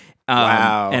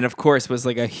 Wow. And of course was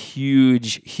like a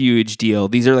huge deal.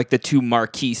 These are like the two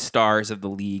marquee stars of the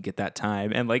league at that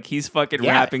time. And like he's fucking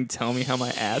rapping, tell me how my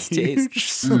ass tastes. Huge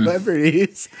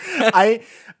celebrities.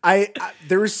 I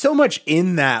there was so much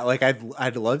in that. Like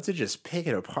I'd love to just pick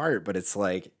it apart, but it's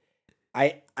like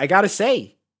I gotta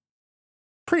say,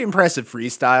 pretty impressive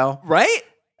freestyle, right?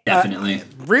 Definitely.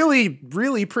 Really,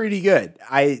 really pretty good.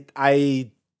 I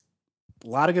a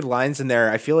lot of good lines in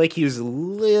there. I feel like he was a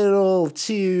little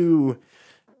too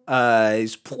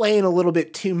he's playing a little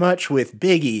bit too much with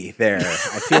Biggie there.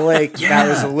 I feel like that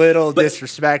was a little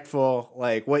disrespectful.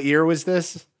 Like, what year was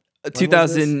this?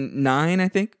 2009, I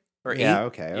think. Or yeah, 8?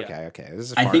 okay.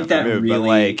 This is I think that move, really, but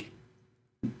like,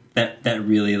 that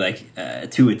really, like,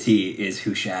 to a T is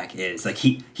who Shaq is. Like,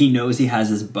 he knows he has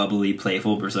this bubbly,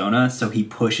 playful persona, so he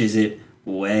pushes it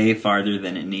way farther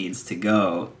than it needs to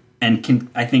go, and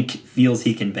I think feels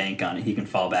he can bank on it. He can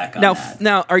fall back on that.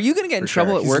 Now, are you going to get in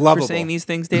trouble at work for saying these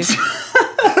things, Dave?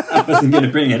 I wasn't going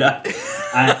to bring it up.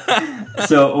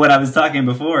 So when I was talking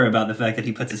before about the fact that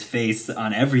he puts his face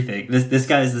on everything, this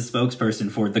guy is the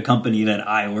spokesperson for the company that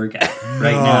I work at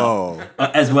right now,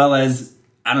 as well as,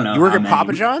 I don't know. You work at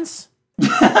Papa John's?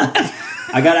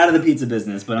 I got out of the pizza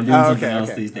business, but I'm doing something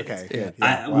else these days. Okay,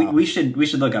 wow. we should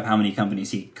look up how many companies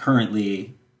he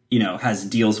currently, has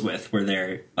deals with where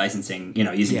they're licensing,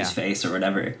 using his face or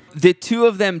whatever. The two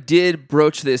of them did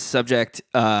broach this subject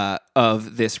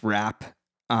of this rap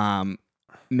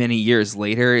many years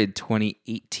later in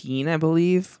 2018, I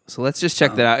believe. So let's just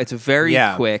check that out. It's a very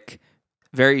quick,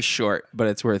 very short, but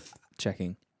it's worth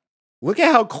checking. Look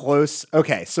at how close.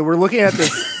 Okay, so we're looking at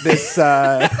this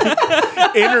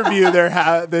interview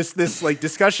this like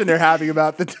discussion they're having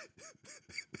about the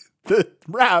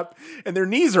rap, and their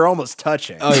knees are almost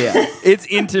touching. Oh yeah, it's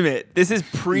intimate. This is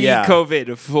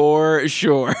pre-COVID for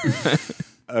sure.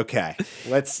 Okay,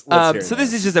 let's hear so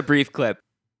this is just a brief clip.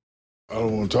 I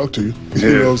don't want to talk to you. Yeah,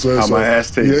 You know what I'm saying? how my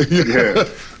ass tastes. Yeah.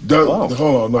 Hold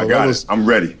on, no, I got it. I'm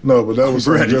ready. No, but that was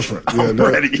something different. I'm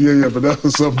ready. Yeah, but that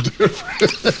was something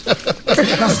different.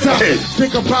 Now stop.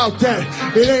 Think about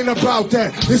that. It ain't about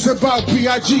that. It's about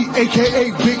B.I.G.,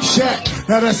 a.k.a. Big Shaq.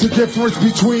 Now that's the difference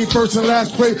between first and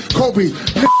last place. Kobe,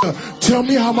 tell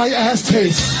me how my ass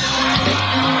tastes.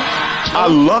 I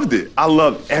loved it. I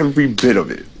loved every bit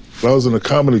of it. I was in a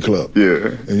comedy club.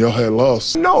 Yeah. And y'all had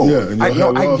lost. No. Yeah, and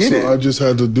y'all had lost. I get it. So I just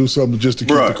had to do something just to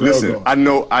keep the crowd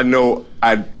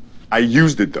going. I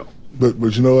used it though. But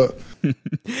you know what?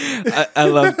 I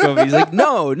love Kobe. He's like,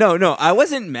 no. I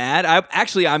wasn't mad.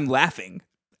 I'm laughing.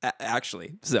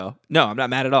 Actually. So, no, I'm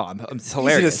not mad at all. It's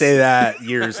hilarious. Easy to say that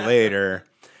years later.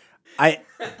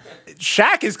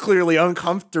 Shaq is clearly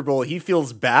uncomfortable. He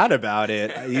feels bad about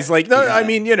it. He's like, no, I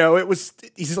mean,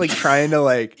 he's like trying to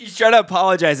like. He's trying to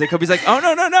apologize. And Kobe's like, oh,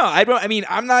 no.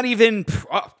 I'm not even,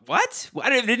 what? I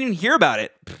didn't even hear about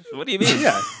it. What do you mean?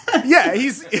 Yeah,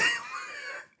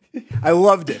 I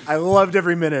loved it. I loved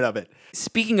every minute of it.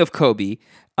 Speaking of Kobe,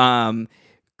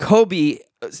 Kobe,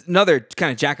 another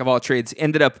kind of jack of all trades,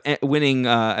 ended up winning,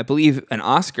 I believe, an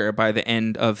Oscar by the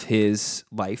end of his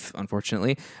life.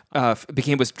 Unfortunately,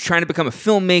 was trying to become a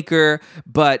filmmaker,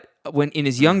 but when in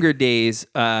his younger days,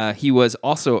 he was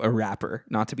also a rapper,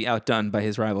 not to be outdone by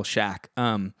his rival Shaq.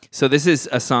 So this is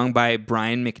a song by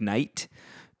Brian McKnight,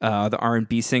 the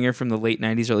R&B singer from the late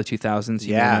 '90s, early 2000s.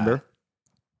 You remember?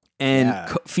 And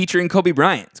featuring Kobe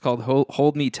Bryant. It's called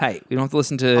 "Hold Me Tight." We don't have to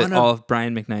listen to all of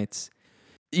Brian McKnight's.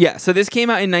 Yeah, so this came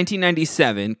out in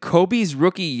 1997. Kobe's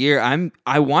rookie year,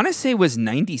 I want to say, was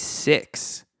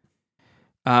 96.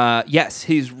 Yes,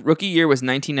 his rookie year was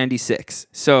 1996.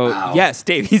 So, yes,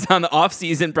 Dave, he's on the off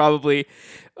season probably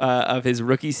of his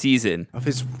rookie season.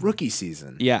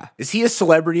 Yeah. Is he a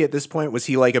celebrity at this point? Was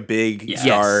he like a big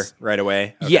star right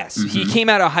away? Okay. Yes, he came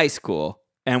out of high school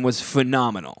and was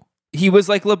phenomenal. He was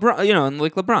like LeBron,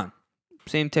 like LeBron.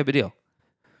 Same type of deal.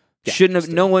 Yeah,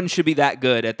 no one should be that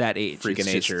good at that age. Freak of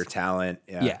nature, talent.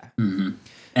 Yeah. Mm-hmm.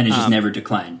 And it just never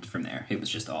declined from there. It was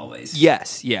just always.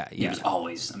 Yes. Yeah. He was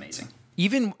always amazing.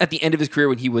 Even at the end of his career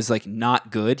when he was like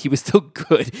not good, he was still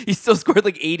good. He still scored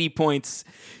like 80 points,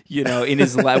 in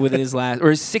his within his last, or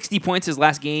his 60 points his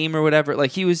last game or whatever. Like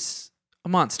he was a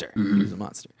monster. Mm-hmm. He was a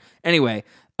monster. Anyway,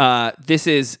 this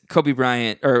is Kobe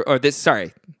Bryant or this,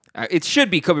 sorry. It should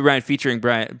be Kobe Bryant featuring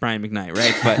Brian McKnight,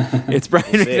 right? But it's Brian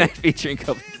McKnight featuring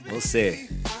Kobe. We'll see.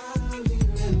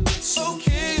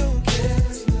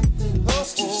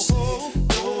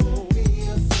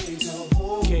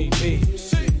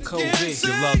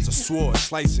 Your love's a sword,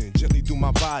 slicing gently through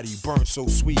my body, burn so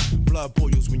sweet. Blood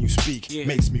boils when you speak,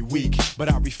 makes me weak, but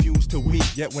I refuse to weep.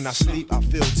 Yet when I sleep, I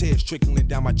feel tears trickling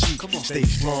down my cheek. Stay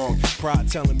strong, pride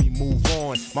telling me move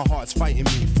on. My heart's fighting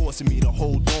me, forcing me to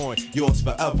hold on. Yours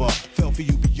forever, fell for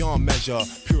you beyond measure,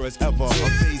 pure as ever,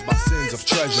 unfazed by sins of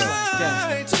treasure.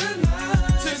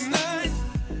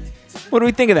 What do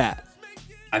we think of that?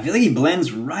 I feel like he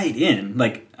blends right in.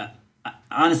 Like,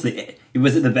 honestly,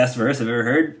 was it the best verse I've ever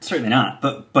heard? Certainly not.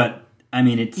 But I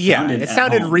mean, it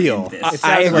sounded real. It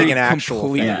sounded like an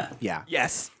actual thing. Yeah.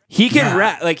 Yes. He can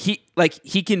rap.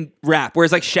 He can rap.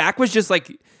 Whereas like Shaq was just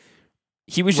like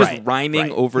he was just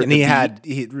rhyming over. And the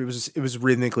it was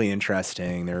rhythmically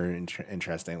interesting. They were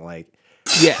interesting. Like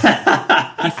he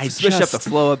switched up the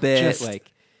flow a bit.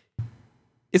 Like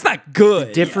it's not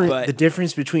good. The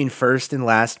difference between first and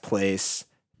last place.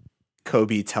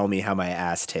 Kobe, tell me how my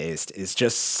ass tastes is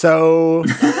just so.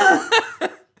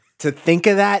 To think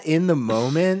of that in the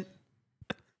moment,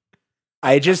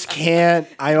 I just can't.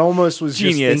 I almost was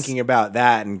just thinking about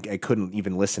that, and I couldn't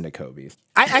even listen to Kobe.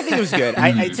 I think it was good.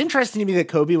 It's interesting to me that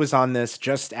Kobe was on this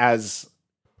just as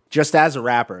a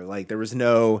rapper. Like there was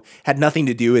had nothing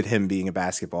to do with him being a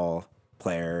basketball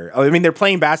player. Oh, I mean, they're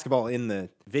playing basketball in the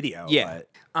video. Yeah.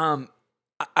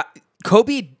 But.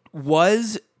 Kobe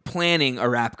was planning a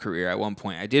rap career at one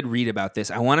point. I did read about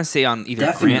this. I want to say on either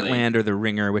Grantland or The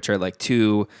Ringer, which are like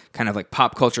two kind of like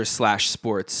pop culture /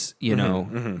 sports,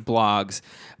 blogs.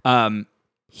 And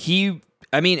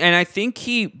I think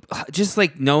he just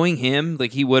like knowing him,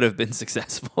 like he would have been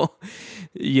successful,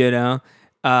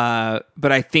 But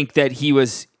I think that he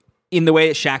was in the way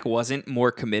that Shaq wasn't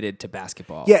more committed to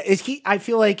basketball. Yeah, I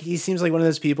feel like he seems like one of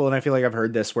those people, and I feel like I've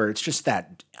heard this, where it's just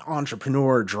that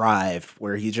entrepreneur drive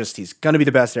where he's going to be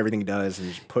the best at everything he does, and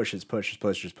he just pushes.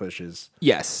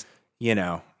 Yes.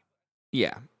 Yeah.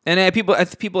 And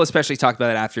people especially talked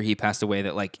about it after he passed away,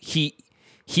 that like he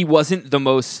wasn't the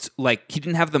most, like he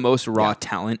didn't have the most raw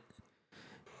talent.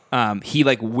 He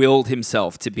like willed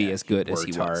himself to be as good as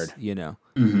he was,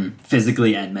 Mm-hmm.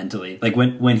 Physically and mentally. Like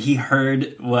when he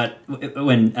heard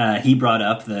when he brought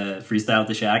up the freestyle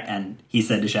to Shaq and he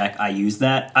said to Shaq, "I used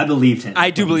that," I believed him. I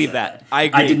do believe that. I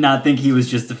agree. I did not think he was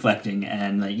just deflecting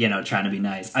and like, trying to be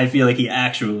nice. I feel like he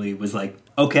actually was like,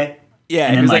 okay. Yeah,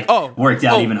 and then worked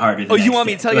out even harder. You want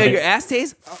me to tell you how your ass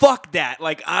tastes? Fuck that!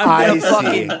 Like I'm gonna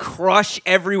fucking crush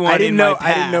everyone. I didn't know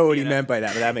what he know? meant by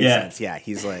that, but that makes sense. Yeah,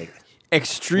 he's like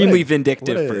extremely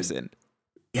vindictive person.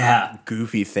 Yeah,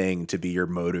 goofy thing to be your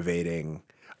motivating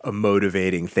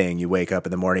thing. You wake up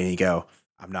in the morning and you go,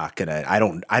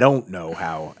 I don't know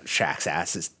how Shaq's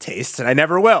asses tastes, and I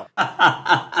never will.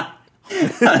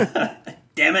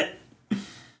 Damn it.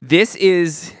 This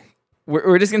is,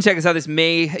 we're just going to check this out.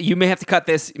 You may have to cut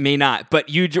this, may not, but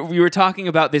you were talking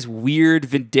about this weird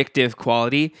vindictive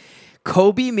quality.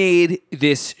 Kobe made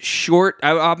this short,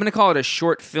 I'm going to call it a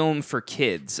short film for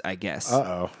kids, I guess.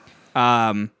 Uh-oh.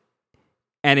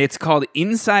 And it's called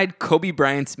Inside Kobe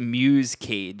Bryant's Muse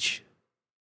Cage.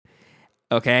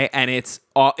 Okay, and it's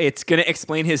gonna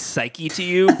explain his psyche to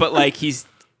you, but it's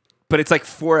like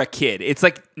for a kid. It's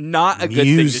like not a good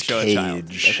thing to show a child.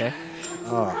 Okay.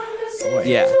 Oh boy.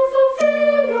 Yeah.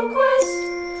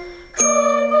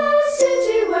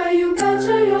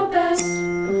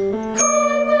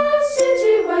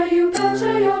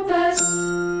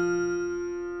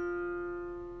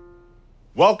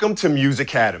 Welcome to Muse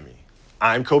Academy.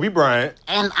 I'm Kobe Bryant.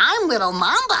 And I'm Little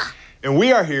Mamba. And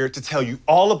we are here to tell you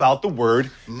all about the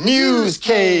word Muse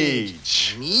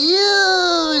Cage.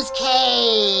 Muse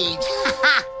Cage.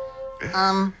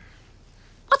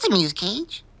 What's a Muse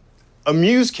Cage? A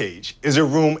Muse Cage is a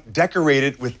room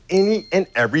decorated with any and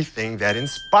everything that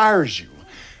inspires you.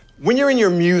 When you're in your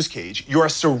Muse Cage, you are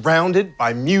surrounded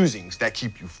by musings that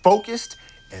keep you focused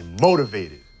and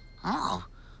motivated. Oh,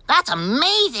 that's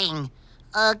amazing.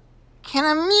 Can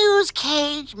a Muse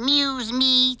Cage muse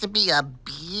me to be a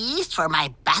beast for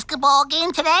my basketball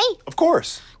game today? Of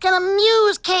course. Can a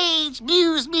Muse Cage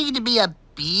muse me to be a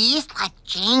beast like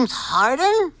James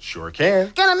Harden? Sure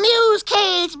can. Can a Muse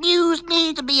Cage muse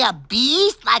me to be a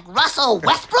beast like Russell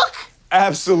Westbrook?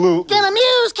 Absolutely. Can a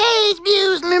Muse Cage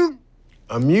muse me?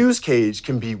 A Muse Cage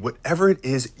can be whatever it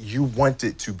is you want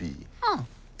it to be,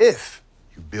 if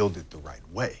you build it the right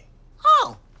way.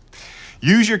 Oh.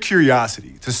 Use your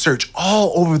curiosity to search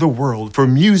all over the world for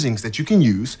musings that you can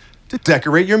use to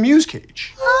decorate your Muse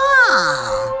Cage.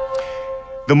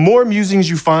 Oh. The more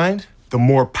musings you find, the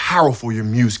more powerful your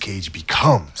Muse Cage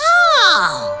becomes.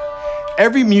 Oh.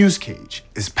 Every Muse Cage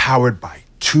is powered by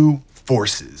two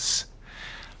forces.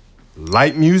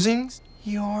 Light musings.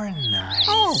 You're nice.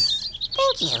 Oh,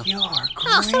 thank you. You're great.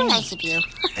 Oh, so nice of you.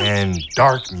 And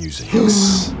dark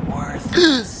musings.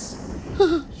 Worthless.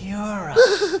 You're a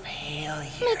failure.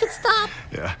 Make it stop.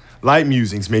 Yeah. Light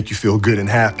musings make you feel good and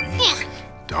happy. Yeah.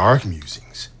 Dark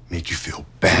musings make you feel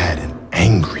bad and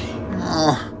angry.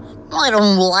 Oh, I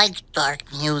don't like dark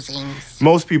musings.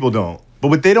 Most people don't. But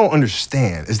what they don't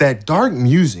understand is that dark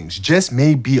musings just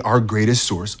may be our greatest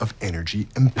source of energy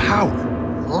and power.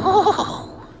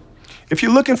 Oh. If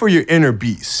you're looking for your inner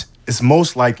beast, it's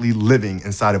most likely living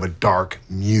inside of a dark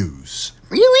muse.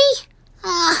 Really?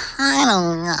 I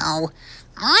don't know.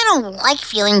 I don't like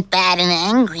feeling bad and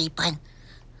angry, but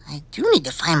I do need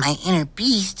to find my inner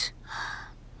beast.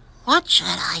 What should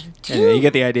I do? Anyway, you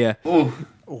get the idea. Ooh.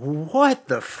 What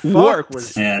the fuck Warped.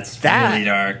 was Yeah, it's that? really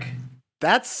dark.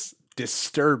 That's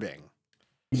disturbing.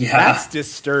 Yeah. That's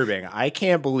disturbing. I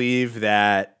can't believe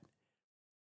that.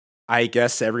 I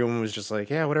guess everyone was just like,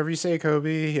 yeah, whatever you say,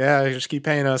 Kobe. Yeah, just keep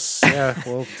paying us. Yeah,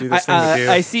 we'll do this thing we do.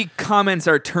 I see comments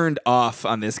are turned off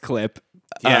on this clip.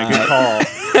 Yeah, good call.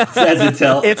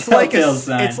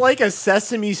 It's like a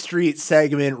Sesame Street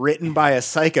segment written by a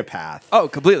psychopath. Oh,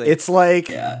 completely. It's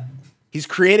like he's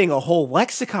creating a whole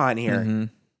lexicon here. Mm-hmm.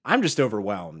 I'm just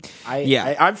overwhelmed.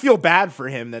 I feel bad for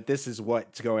him that this is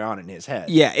what's going on in his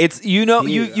head. Yeah, it's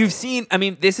you've seen. I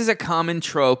mean, this is a common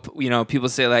trope. You know, people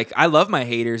say like, "I love my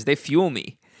haters; they fuel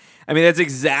me." I mean, that's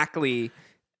exactly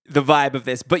the vibe of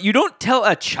this. But you don't tell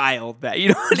a child that.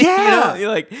 You don't. Yeah,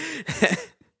 you're like,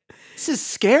 this is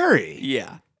scary.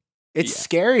 Yeah, it's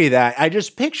scary that I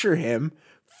just picture him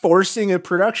forcing a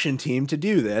production team to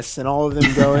do this, and all of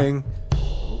them going,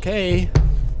 "Okay."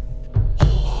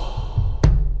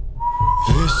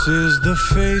 This is the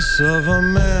face of a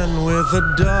man with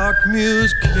a dark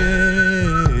muse cage.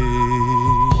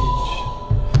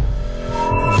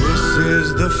 This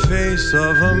is the face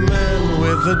of a man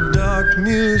with a dark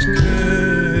muse cage.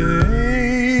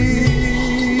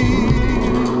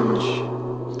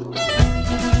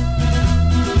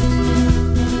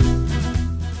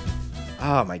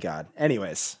 Oh my God.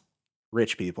 Anyways,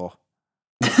 rich people.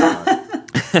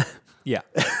 Yeah.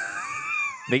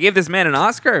 They gave this man an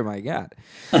Oscar. My God.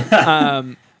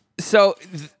 So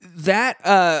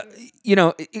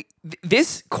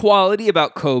this quality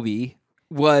about Kobe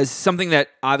was something that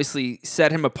obviously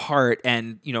set him apart,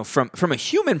 and from a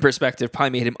human perspective,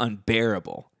 probably made him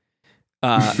unbearable.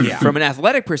 From an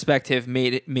athletic perspective,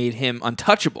 made him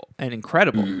untouchable and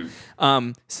incredible.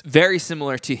 Very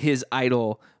similar to his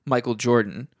idol Michael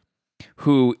Jordan,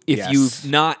 who, if you've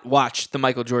not watched the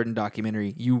Michael Jordan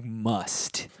documentary, you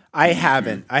must. I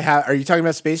haven't. Are you talking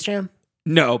about Space Jam?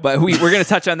 No, but we're going to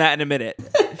touch on that in a minute.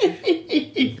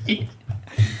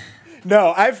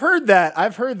 No, I've heard that.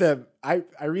 I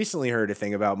recently heard a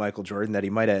thing about Michael Jordan that he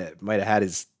might have had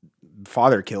his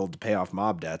father killed to pay off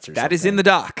mob debts or something. That is in the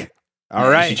doc. All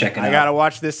right. I got to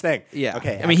watch this thing. Yeah.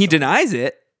 Okay. I mean, he denies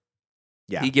it.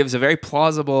 Yeah. He gives a very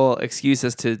plausible excuse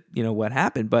as to, what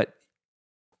happened, but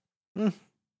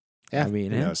yeah, I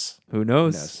mean, who knows? Who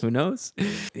knows? Who knows?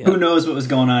 Yeah. Who knows what was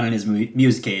going on in his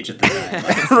muse cage at the time?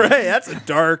 Right, that's a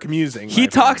dark musing. He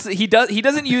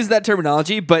doesn't use that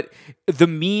terminology, but the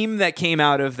meme that came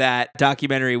out of that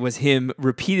documentary was him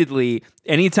repeatedly,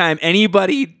 anytime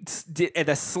anybody did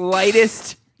the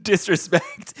slightest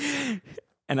disrespect,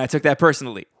 and I took that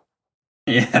personally.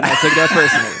 Yeah, and I took that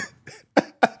personally.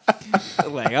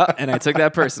 And I took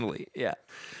that personally. Yeah.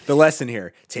 The lesson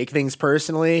here: take things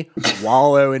personally,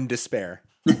 wallow in despair.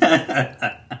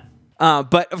 But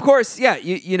of course, yeah,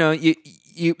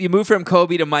 you move from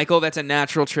Kobe to Michael. That's a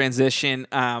natural transition.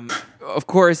 Of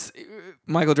course,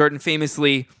 Michael Jordan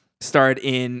famously starred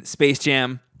in Space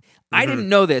Jam. I didn't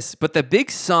know this, but the big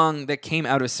song that came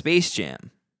out of Space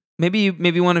Jam, maybe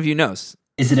one of you knows.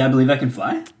 Is it "I Believe I Can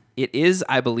Fly"? It is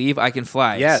 "I Believe I Can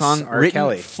Fly." Yes, song R. written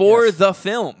Kelly. for the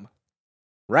film.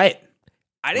 Right.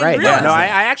 I didn't realize. No,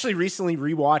 that. I actually recently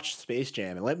rewatched Space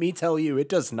Jam, and let me tell you, it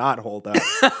does not hold up.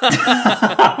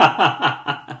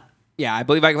 Yeah, I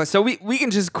believe I can. So we can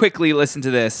just quickly listen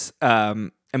to this. I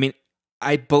mean,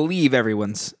 I believe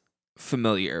everyone's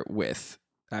familiar with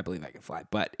 "I Believe I Can Fly,"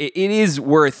 but it is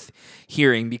worth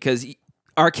hearing because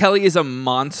R. Kelly is a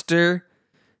monster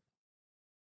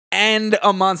and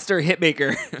a monster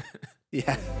hitmaker.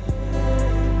 Yeah.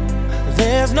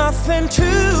 There's nothing to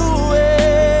it.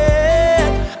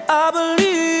 I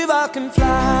believe I can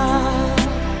fly.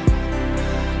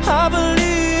 I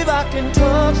believe I can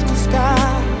touch the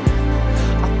sky.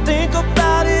 I think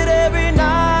about it every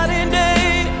night and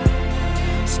day.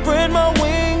 Spread my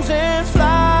wings and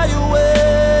fly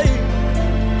away.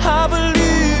 I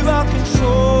believe I can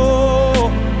soar.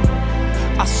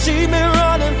 I see me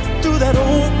running through that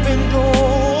open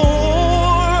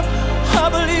door. I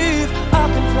believe I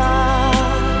can fly.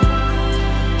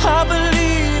 I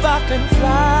believe I can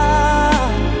fly.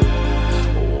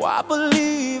 Oh, I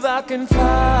believe I can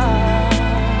fly.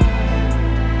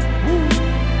 Woo.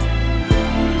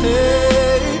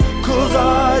 Hey, 'cause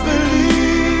I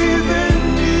believe in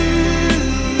you.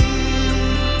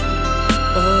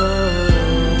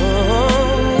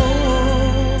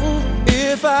 Oh,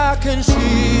 if I can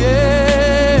see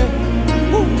it,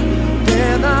 woo,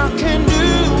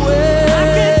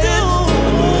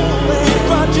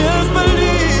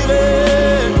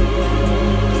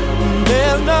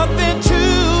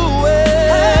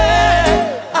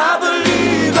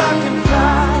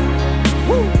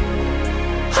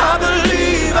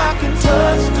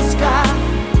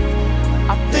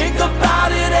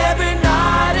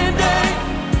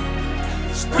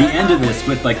 The end of this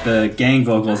with like the gang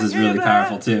vocals is really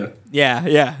powerful too.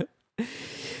 Yeah.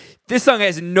 This song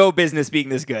has no business being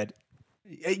this good.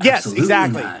 Yes, Absolutely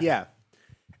exactly. not. Yeah.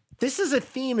 This is a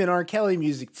theme in R. Kelly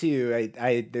music too.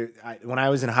 When I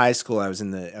was in high school, I was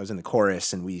in the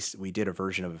chorus, and we did a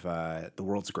version of "The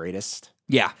World's Greatest."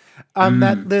 Yeah. I'm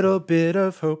that little bit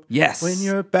of hope. Yes. When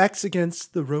your back's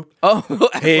against the rope. Oh,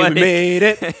 hey, we funny. made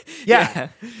it. Yeah.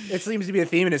 It seems to be a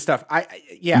theme in his stuff.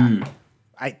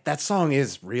 That song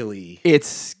is really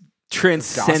It's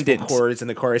transcendent. gospel chords in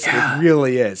the chorus. It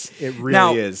really is. It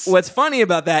really is. What's funny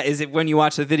about that is that when you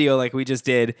watch the video like we just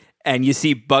did, and you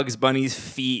see Bugs Bunny's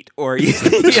feet, or you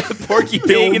see Porky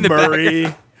Pig in the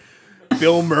background.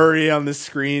 Bill Murray on the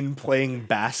screen playing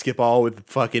basketball with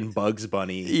fucking Bugs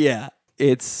Bunny. Yeah,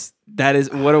 that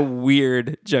is what a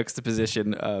weird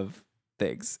juxtaposition of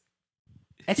things.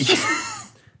 It's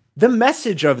just the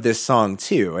message of this song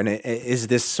too, and it is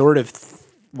this sort of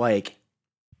like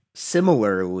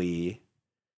similarly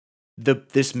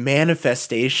this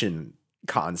manifestation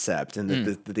concept, and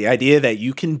the idea that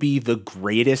you can be the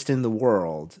greatest in the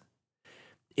world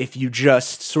if you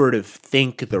just sort of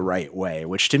think the right way,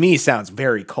 which to me sounds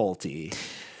very culty.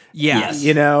 Yeah.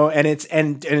 You know, and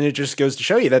it just goes to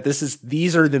show you that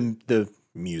these are the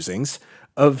musings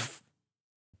of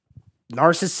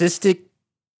narcissistic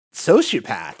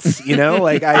sociopaths, you know,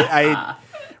 like I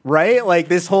right? Like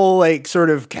this whole like sort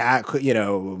of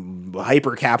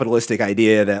hyper capitalistic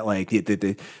idea that like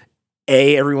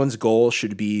everyone's goal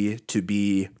should be to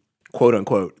be quote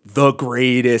unquote the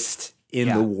greatest in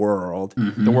the world.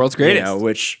 Mm-hmm. The world's greatest. You know,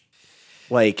 which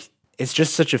like it's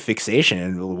just such a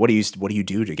fixation. What do you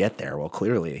do to get there? Well,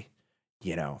 clearly,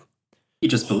 you know, you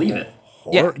just believe it.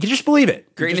 You just believe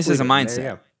it. Greatness is a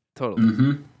mindset. Totally.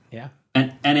 Mm-hmm. Yeah.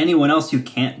 And anyone else who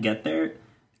can't get there,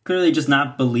 clearly just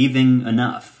not believing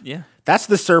enough. Yeah. That's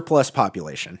the surplus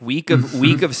population. Weak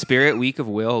of spirit, weak of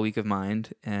will, weak of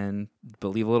mind, and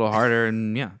believe a little harder,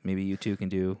 and yeah, maybe you too can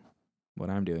do what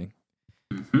I'm doing.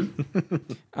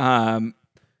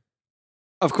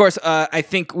 Of course, I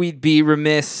think we'd be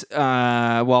remiss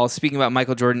while speaking about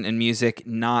Michael Jordan and music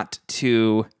not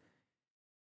to.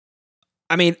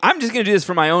 I mean, I'm just going to do this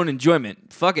for my own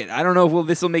enjoyment. Fuck it. I don't know if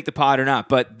this will make the pod or not,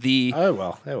 but it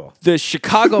will. The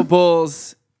Chicago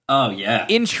Bulls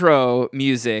intro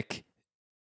music,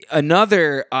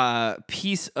 another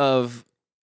piece of,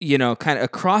 kind of a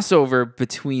crossover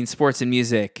between sports and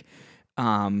music.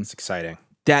 It's exciting.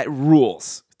 That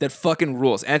rules. That fucking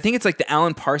rules. And I think it's like the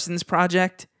Alan Parsons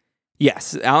Project.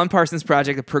 Yes, Alan Parsons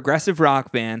Project, a progressive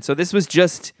rock band. So this was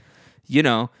just,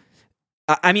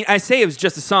 I mean, I say it was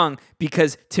just a song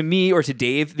because to me or to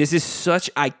Dave, this is such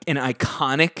an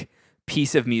iconic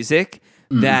piece of music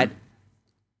that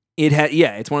it had.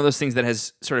 Yeah, it's one of those things that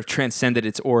has sort of transcended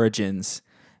its origins.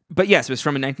 But yes, it was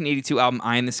from a 1982 album,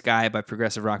 Eye in the Sky, by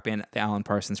progressive rock band the Alan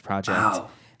Parsons Project.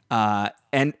 Wow.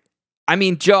 And I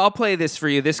mean, Joe, I'll play this for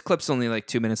you. This clip's only like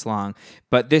 2 minutes long,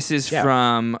 but this is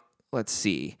from, let's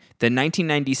see, the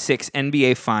 1996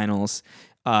 NBA Finals.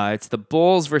 It's the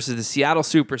Bulls versus the Seattle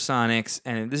Supersonics,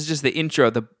 and this is just the intro,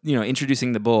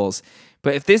 introducing the Bulls.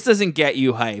 But if this doesn't get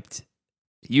you hyped,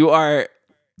 you have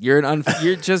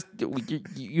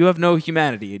no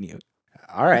humanity in you.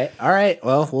 All right.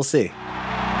 Well, we'll see.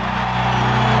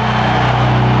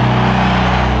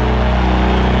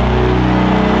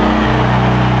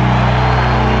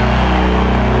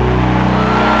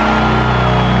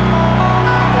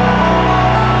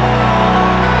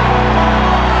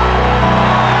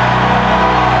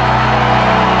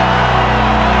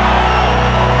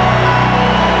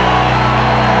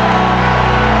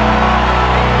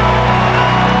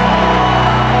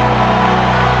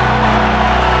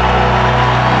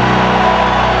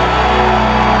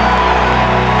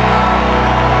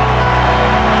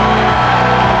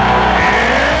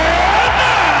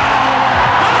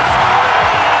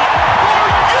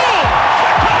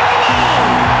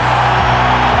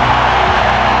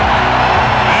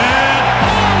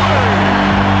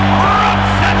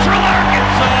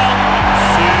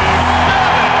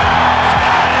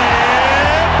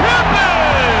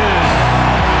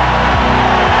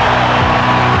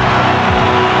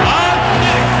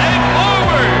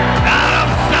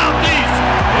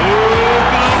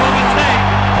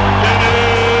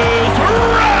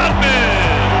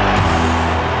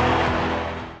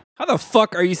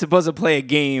 Fuck are you supposed to play a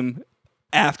game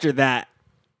after that?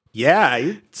 Yeah,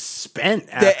 you spent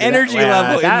the energy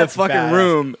level in the fucking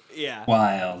room. Yeah,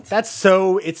 wild.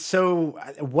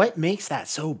 What makes that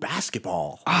so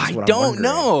basketball? I don't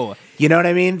know. You know what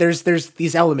I mean? There's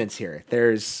these elements here.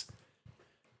 There's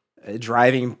a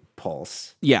driving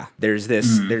pulse. Yeah. There's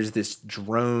this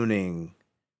droning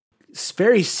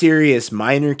very serious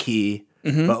minor key,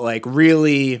 but like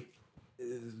really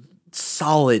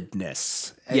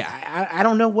solidness. Yeah. I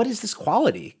don't know, what is this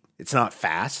quality? It's not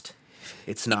fast.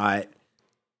 It's not.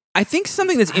 I think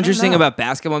something that's interesting about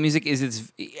basketball music is it's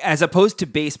as opposed to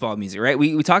baseball music, right?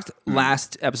 We talked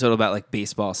last episode about like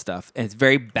baseball stuff, and it's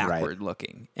very backward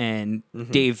looking. And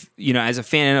Dave, you know, as a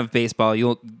fan of baseball,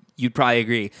 you'd probably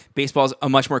agree. Baseball is a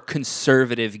much more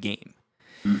conservative game.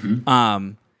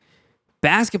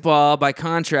 Basketball, by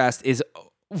contrast, is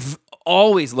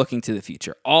always looking to the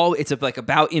future. It's like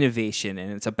about innovation,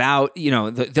 and it's about, you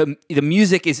know, the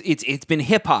music is it's been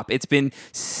hip hop, it's been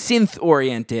synth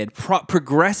oriented,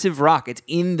 progressive rock. It's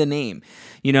in the name,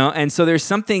 you know, and so there's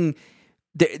something,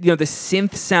 you know, the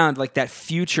synth sound, like that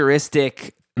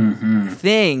futuristic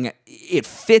thing. It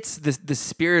fits the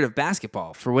spirit of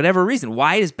basketball for whatever reason.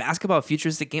 Why is basketball a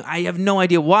futuristic game? I have no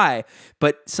idea why,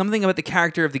 but something about the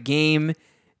character of the game.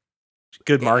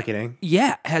 Good marketing.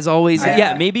 Yeah, has always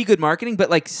maybe good marketing,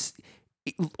 but like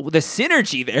the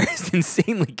synergy there is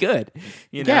insanely good.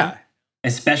 You know? Yeah,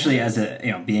 especially as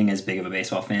being as big of a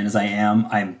baseball fan as I am,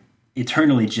 I'm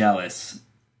eternally jealous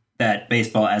that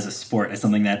baseball as a sport, as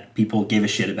something that people give a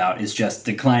shit about, is just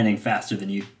declining faster than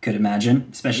you could imagine,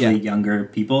 especially younger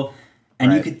people.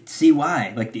 And you could see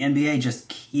why. Like, the NBA just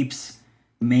keeps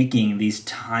making these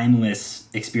timeless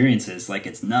experiences like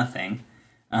it's nothing.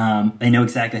 They know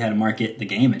exactly how to market the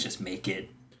game and just make it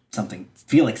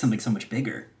feel like something so much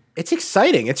bigger. It's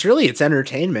exciting. It's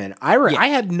entertainment. I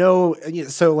had no,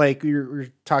 so like we were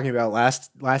talking about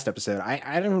last episode,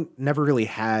 I never really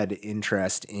had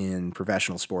interest in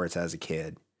professional sports as a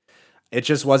kid. It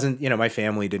just wasn't, my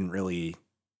family didn't really,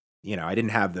 I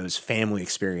didn't have those family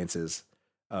experiences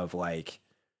of like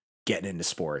getting into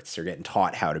sports or getting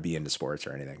taught how to be into sports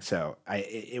or anything. So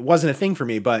it wasn't a thing for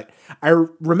me, but I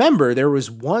remember there was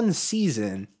one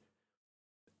season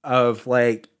of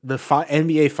like the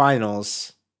NBA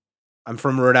finals. I'm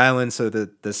from Rhode Island, so the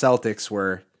Celtics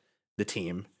were the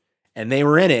team, and they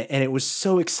were in it, and it was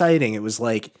so exciting. It was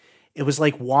like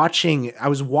watching. I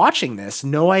was watching this,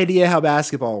 no idea how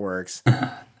basketball works,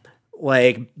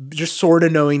 like just sort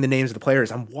of knowing the names of the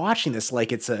players. I'm watching this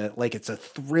like it's a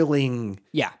thrilling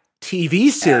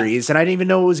TV series, and I didn't even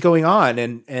know what was going on.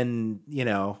 And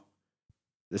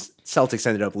the Celtics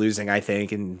ended up losing, I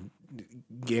think, in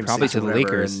game probably 6 to the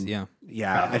Lakers. And,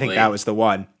 Probably. I think that was the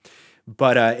one.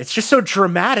 But it's just so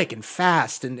dramatic and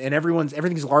fast, and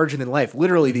everything's larger than life.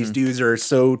 Literally, these dudes are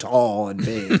so tall and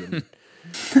big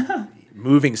and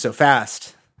moving so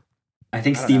fast. I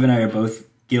think Steve and I are both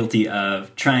guilty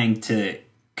of trying to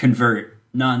convert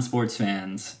non-sports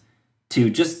fans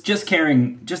to just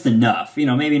caring just enough,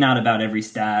 maybe not about every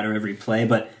stat or every play,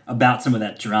 but about some of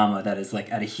that drama that is like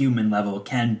at a human level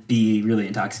can be really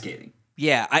intoxicating.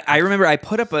 Yeah, I remember I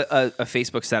put up a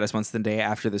Facebook status once the day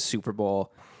after the Super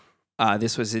Bowl.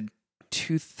 This was in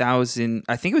 2000,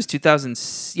 I think it was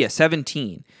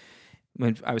 2017,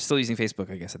 when I was still using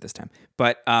Facebook, I guess, at this time.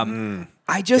 But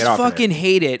I just fucking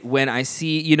hate it when I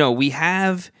see, we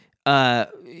have, we're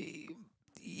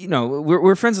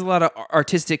friends with a lot of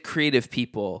artistic, creative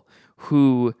people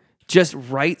who just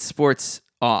write sports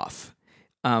off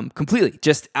completely,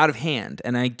 just out of hand.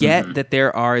 And I get that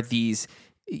there are these...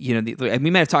 we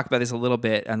might have talked about this a little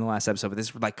bit on the last episode, but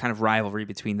this like kind of rivalry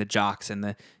between the jocks and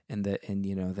the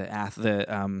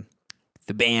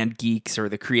band geeks or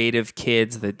the creative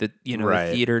kids, the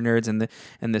theater nerds and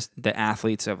the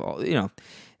athletes of all.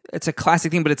 It's a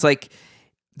classic thing, but it's like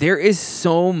there is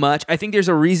so much. I think there's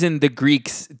a reason the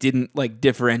Greeks didn't like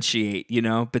differentiate,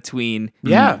 between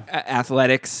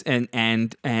athletics and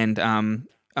the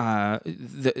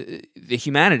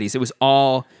humanities. It was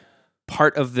all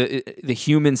part of the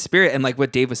human spirit, and like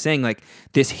what Dave was saying, like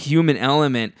this human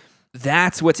element,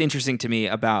 that's what's interesting to me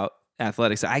about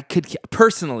athletics. I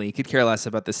personally could care less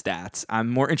about the stats. I'm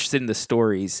more interested in the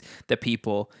stories that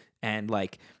people and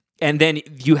then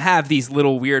you have these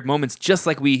little weird moments, just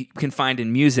like we can find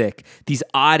in music, these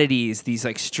oddities, these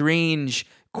like strange,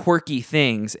 quirky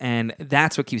things, and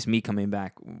that's what keeps me coming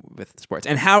back with sports.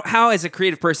 And how as a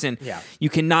creative person, you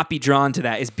cannot be drawn to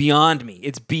that is beyond me.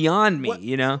 It's beyond me,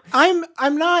 I'm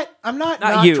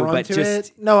not you, drawn but to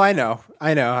just it. No, I know.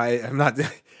 I'm not.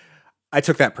 I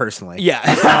took that personally. Yeah.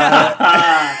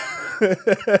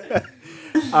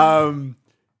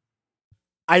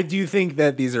 I do think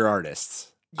that these are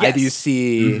artists. Yes. I do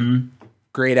see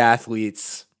great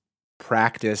athletes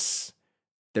practice.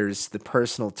 There's the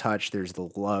personal touch. There's the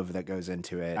love that goes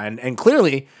into it, and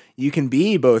clearly you can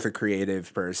be both a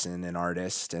creative person, an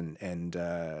artist, and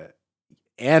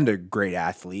and a great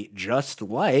athlete, just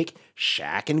like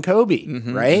Shaq and Kobe,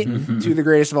 right? Two of the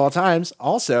greatest of all times,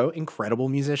 also incredible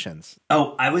musicians.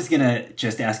 Oh, I was going to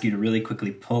just ask you to really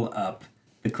quickly pull up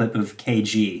the clip of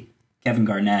KG, Kevin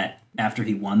Garnett, after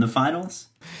he won the finals.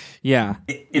 Yeah.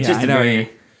 It's just a very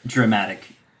dramatic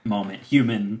moment,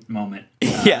 human moment.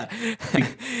 Yeah.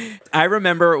 I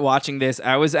remember watching this.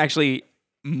 I was actually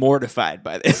mortified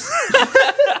by this.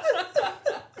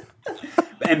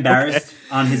 Embarrassed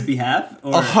on his behalf?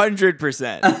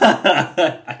 100%.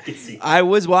 I can see. I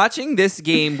was watching this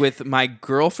game with my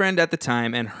girlfriend at the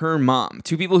time and her mom,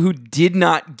 two people who did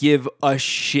not give a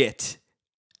shit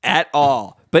at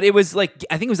all. But it was like,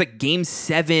 I think it was like game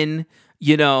 7,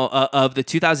 of the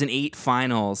 2008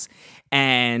 finals.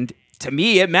 And to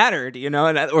me, it mattered,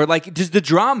 or like just the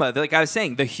drama, like I was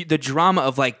saying, the drama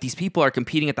of like these people are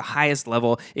competing at the highest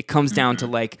level. It comes down to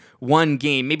like one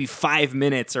game, maybe 5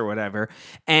 minutes or whatever.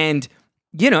 And,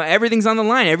 everything's on the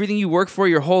line, everything you work for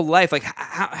your whole life. Like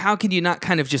how can you not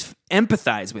kind of just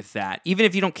empathize with that? Even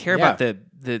if you don't care about the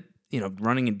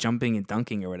running and jumping and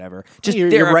dunking or whatever. Just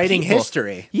you're writing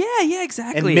history. Yeah,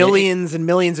 exactly. And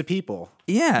millions of people.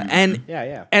 Yeah, and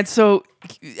and so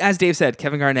as Dave said,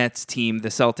 Kevin Garnett's team, the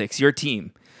Celtics, your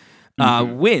team,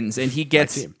 wins, and he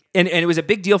gets and it was a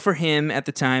big deal for him at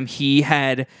the time. He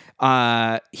had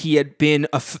been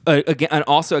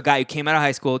also a guy who came out of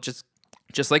high school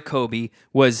just like Kobe,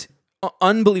 was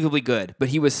unbelievably good, but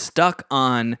he was stuck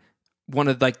on one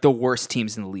of like the worst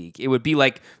teams in the league. It would be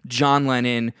like John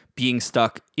Lennon being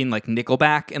stuck in like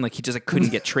Nickelback and like he just like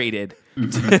couldn't get traded.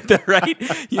 Right?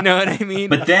 You know what I mean?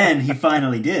 But then he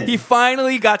finally did. He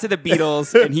finally got to the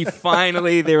Beatles and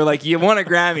they were like, you won a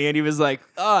Grammy. And he was like,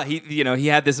 he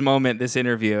had this moment, this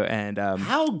interview. And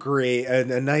how great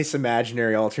a nice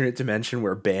imaginary alternate dimension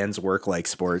where bands work like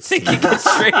sports teams.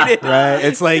 Traded. Right?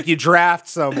 It's like you draft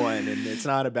someone and it's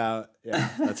not about,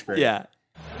 that's great. Yeah.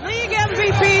 League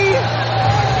MVP,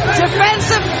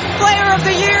 Defensive Player of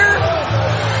the Year.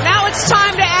 Now it's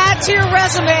time to add to your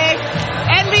resume,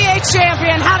 NBA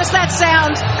champion. How does that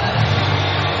sound?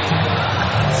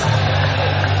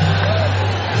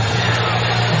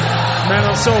 Man,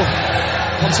 I'm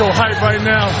so hyped right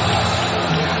now.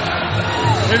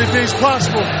 Anything's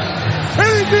possible.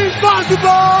 Anything's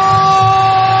possible!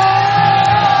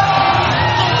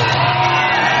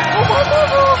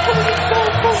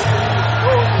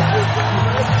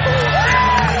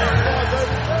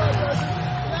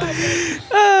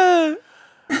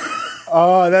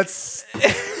 Oh, that's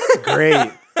great.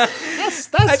 I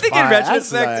think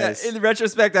in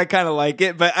retrospect, I kind of like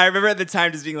it, but I remember at the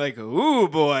time just being like, "Ooh,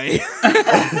 boy."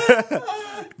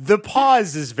 The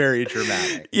pause is very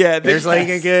dramatic. Yeah, there's like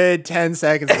a good 10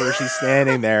 seconds where she's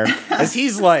standing there as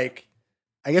he's like,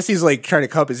 I guess he's like trying to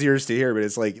cup his ears to hear, but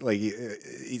it's like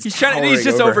he's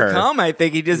just overcome. Her. I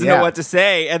think he doesn't know what to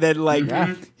say, and then like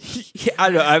I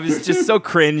don't know. I was just so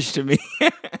cringe to me.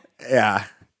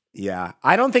 Yeah.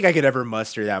 I don't think I could ever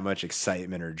muster that much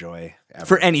excitement or joy ever.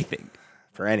 For anything.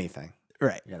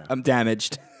 Right. I'm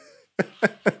damaged.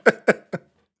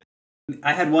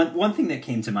 I had one thing that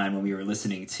came to mind when we were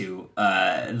listening to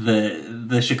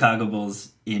the Chicago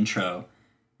Bulls intro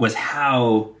was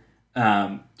how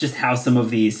some of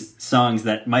these songs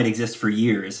that might exist for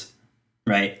years,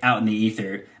 right, out in the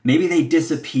ether, maybe they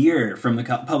disappear from the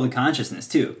public consciousness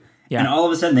too. Yeah. And all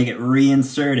of a sudden they get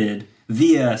reinserted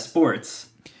via sports,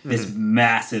 this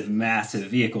massive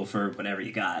vehicle for whatever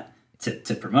you got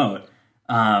to promote.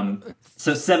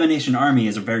 So Seven Nation Army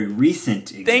is a very recent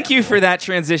example. Thank you for that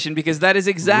transition, because that is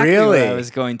exactly where I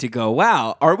was going to go.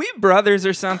 Wow, are we brothers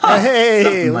or something?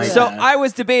 So I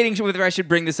was debating whether I should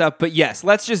bring this up, but yes,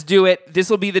 let's just do it. This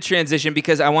will be the transition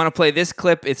because I want to play this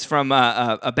clip. It's from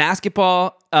a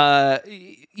basketball.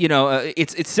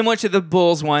 It's similar to the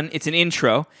Bulls one. It's an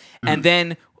intro, and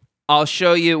then I'll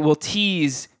show you.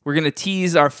 We're going to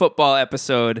tease our football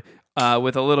episode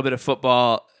with a little bit of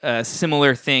football.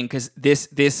 Similar thing, because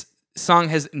this song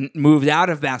has moved out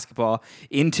of basketball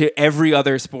into every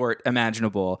other sport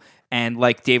imaginable, and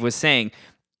like Dave was saying,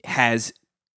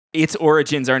 its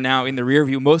origins are now in the rear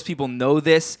view. Most people know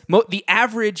this. The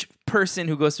average person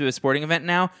who goes to a sporting event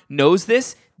now knows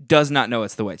this, does not know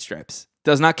it's the White Stripes,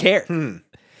 does not care.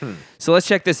 So let's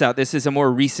check this out. This is a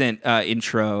more recent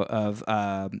intro of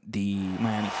the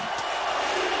Miami Heat.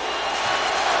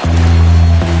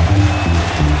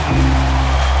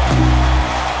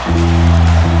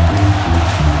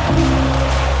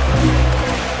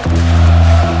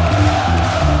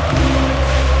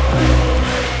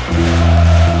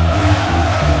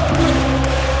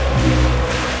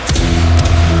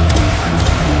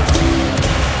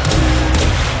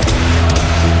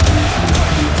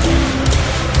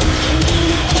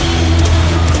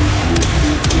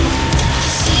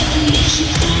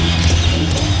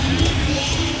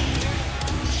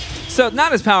 So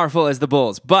not as powerful as the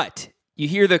Bulls, but you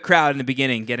hear the crowd in the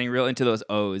beginning getting real into those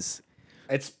O's.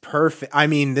 It's perfect. I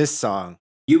mean, this song.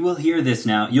 You will hear this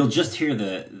now. You'll just hear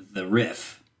the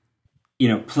riff,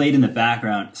 played in the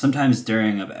background. Sometimes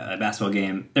during a basketball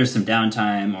game, there's some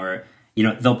downtime, or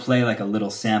they'll play like a little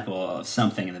sample of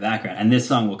something in the background, and this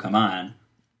song will come on,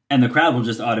 and the crowd will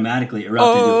just automatically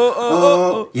erupt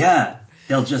into yeah,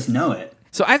 they'll just know it.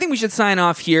 So I think we should sign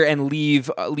off here and leave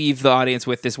the audience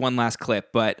with this one last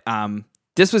clip. But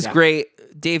this was great.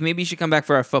 Dave, maybe you should come back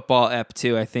for our football ep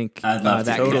too. I think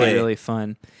that could be really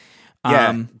fun.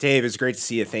 Yeah, Dave, it's great to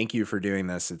see you. Thank you for doing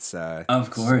this. It's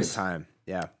of course it's a good time.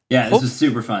 Yeah. Yeah, this was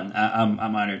super fun. I'm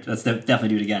honored. Let's definitely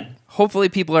do it again. Hopefully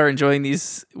people are enjoying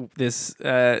this.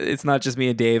 It's not just me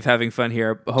and Dave having fun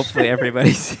here. Hopefully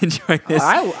everybody's enjoying this.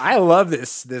 I love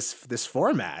this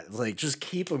format. Like, just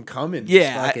keep them coming.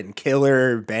 Yeah. Fucking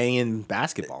killer banging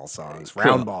basketball songs.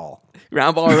 Round ball.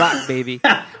 Round ball rock, baby.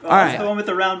 All right. The one with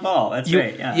the round ball. That's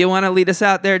great. Yeah. You want to lead us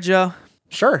out there, Joe?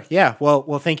 Sure. Yeah.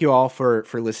 Well, thank you all for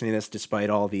listening to this despite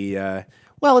all the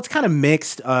well, it's kind of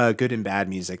mixed good and bad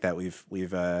music that we've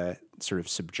sort of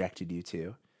subjected you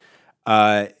to.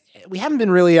 We haven't been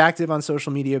really active on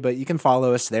social media, but you can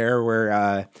follow us there.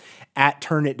 We're at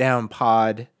Turn It Down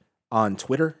Pod on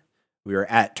Twitter. We are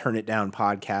at Turn It Down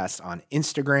Podcast on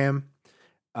Instagram.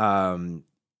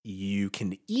 You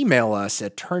can email us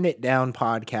at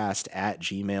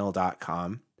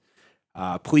turnitdownpodcast@gmail.com.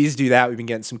 Please do that. We've been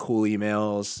getting some cool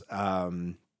emails.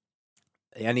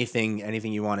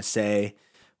 Anything you want to say,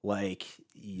 like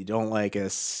you don't like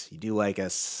us, you do like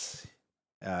us,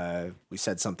 we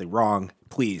said something wrong,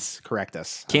 please correct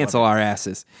us. Cancel our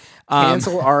asses.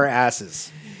 Cancel our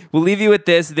asses. We'll leave you with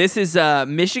this. This is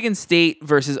Michigan State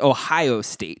versus Ohio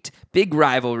State. Big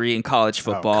rivalry in college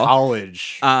football.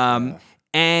 College.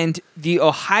 And the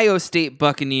Ohio State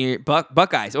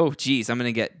Buckeyes. Oh, geez, we're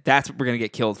gonna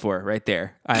get killed for right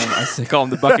there. I call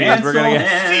them the Buccaneers. We're gonna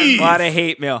get a lot of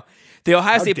hate mail. The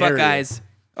Ohio State Buckeyes,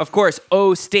 of course,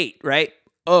 O State, right?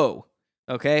 O.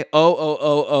 Okay.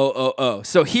 O.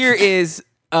 So here is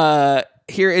actually,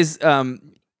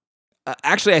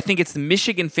 I think it's the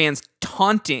Michigan fans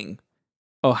taunting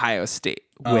Ohio State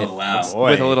with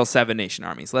a little Seven Nation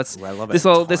Armies. This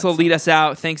will lead us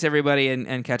out. Thanks everybody,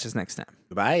 and catch us next time.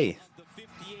 Goodbye.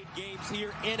 Games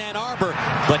here in Ann Arbor,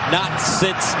 but not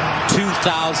since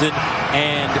 2011.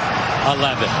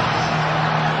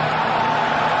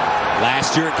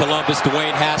 Last year in Columbus,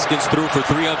 Dwayne Haskins threw for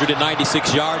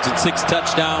 396 yards and 6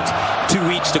 touchdowns, 2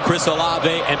 each to Chris Olave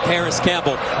and Paris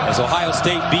Campbell, as Ohio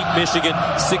State beat Michigan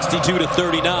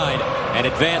 62-39 and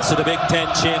advanced to the Big Ten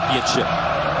Championship.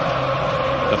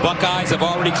 The Buckeyes have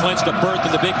already clinched a berth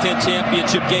in the Big Ten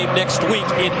Championship game next week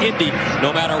in Indy.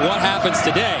 No matter what happens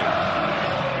today,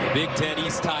 the Big Ten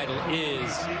East title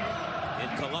is in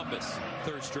Columbus,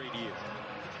 3rd straight year.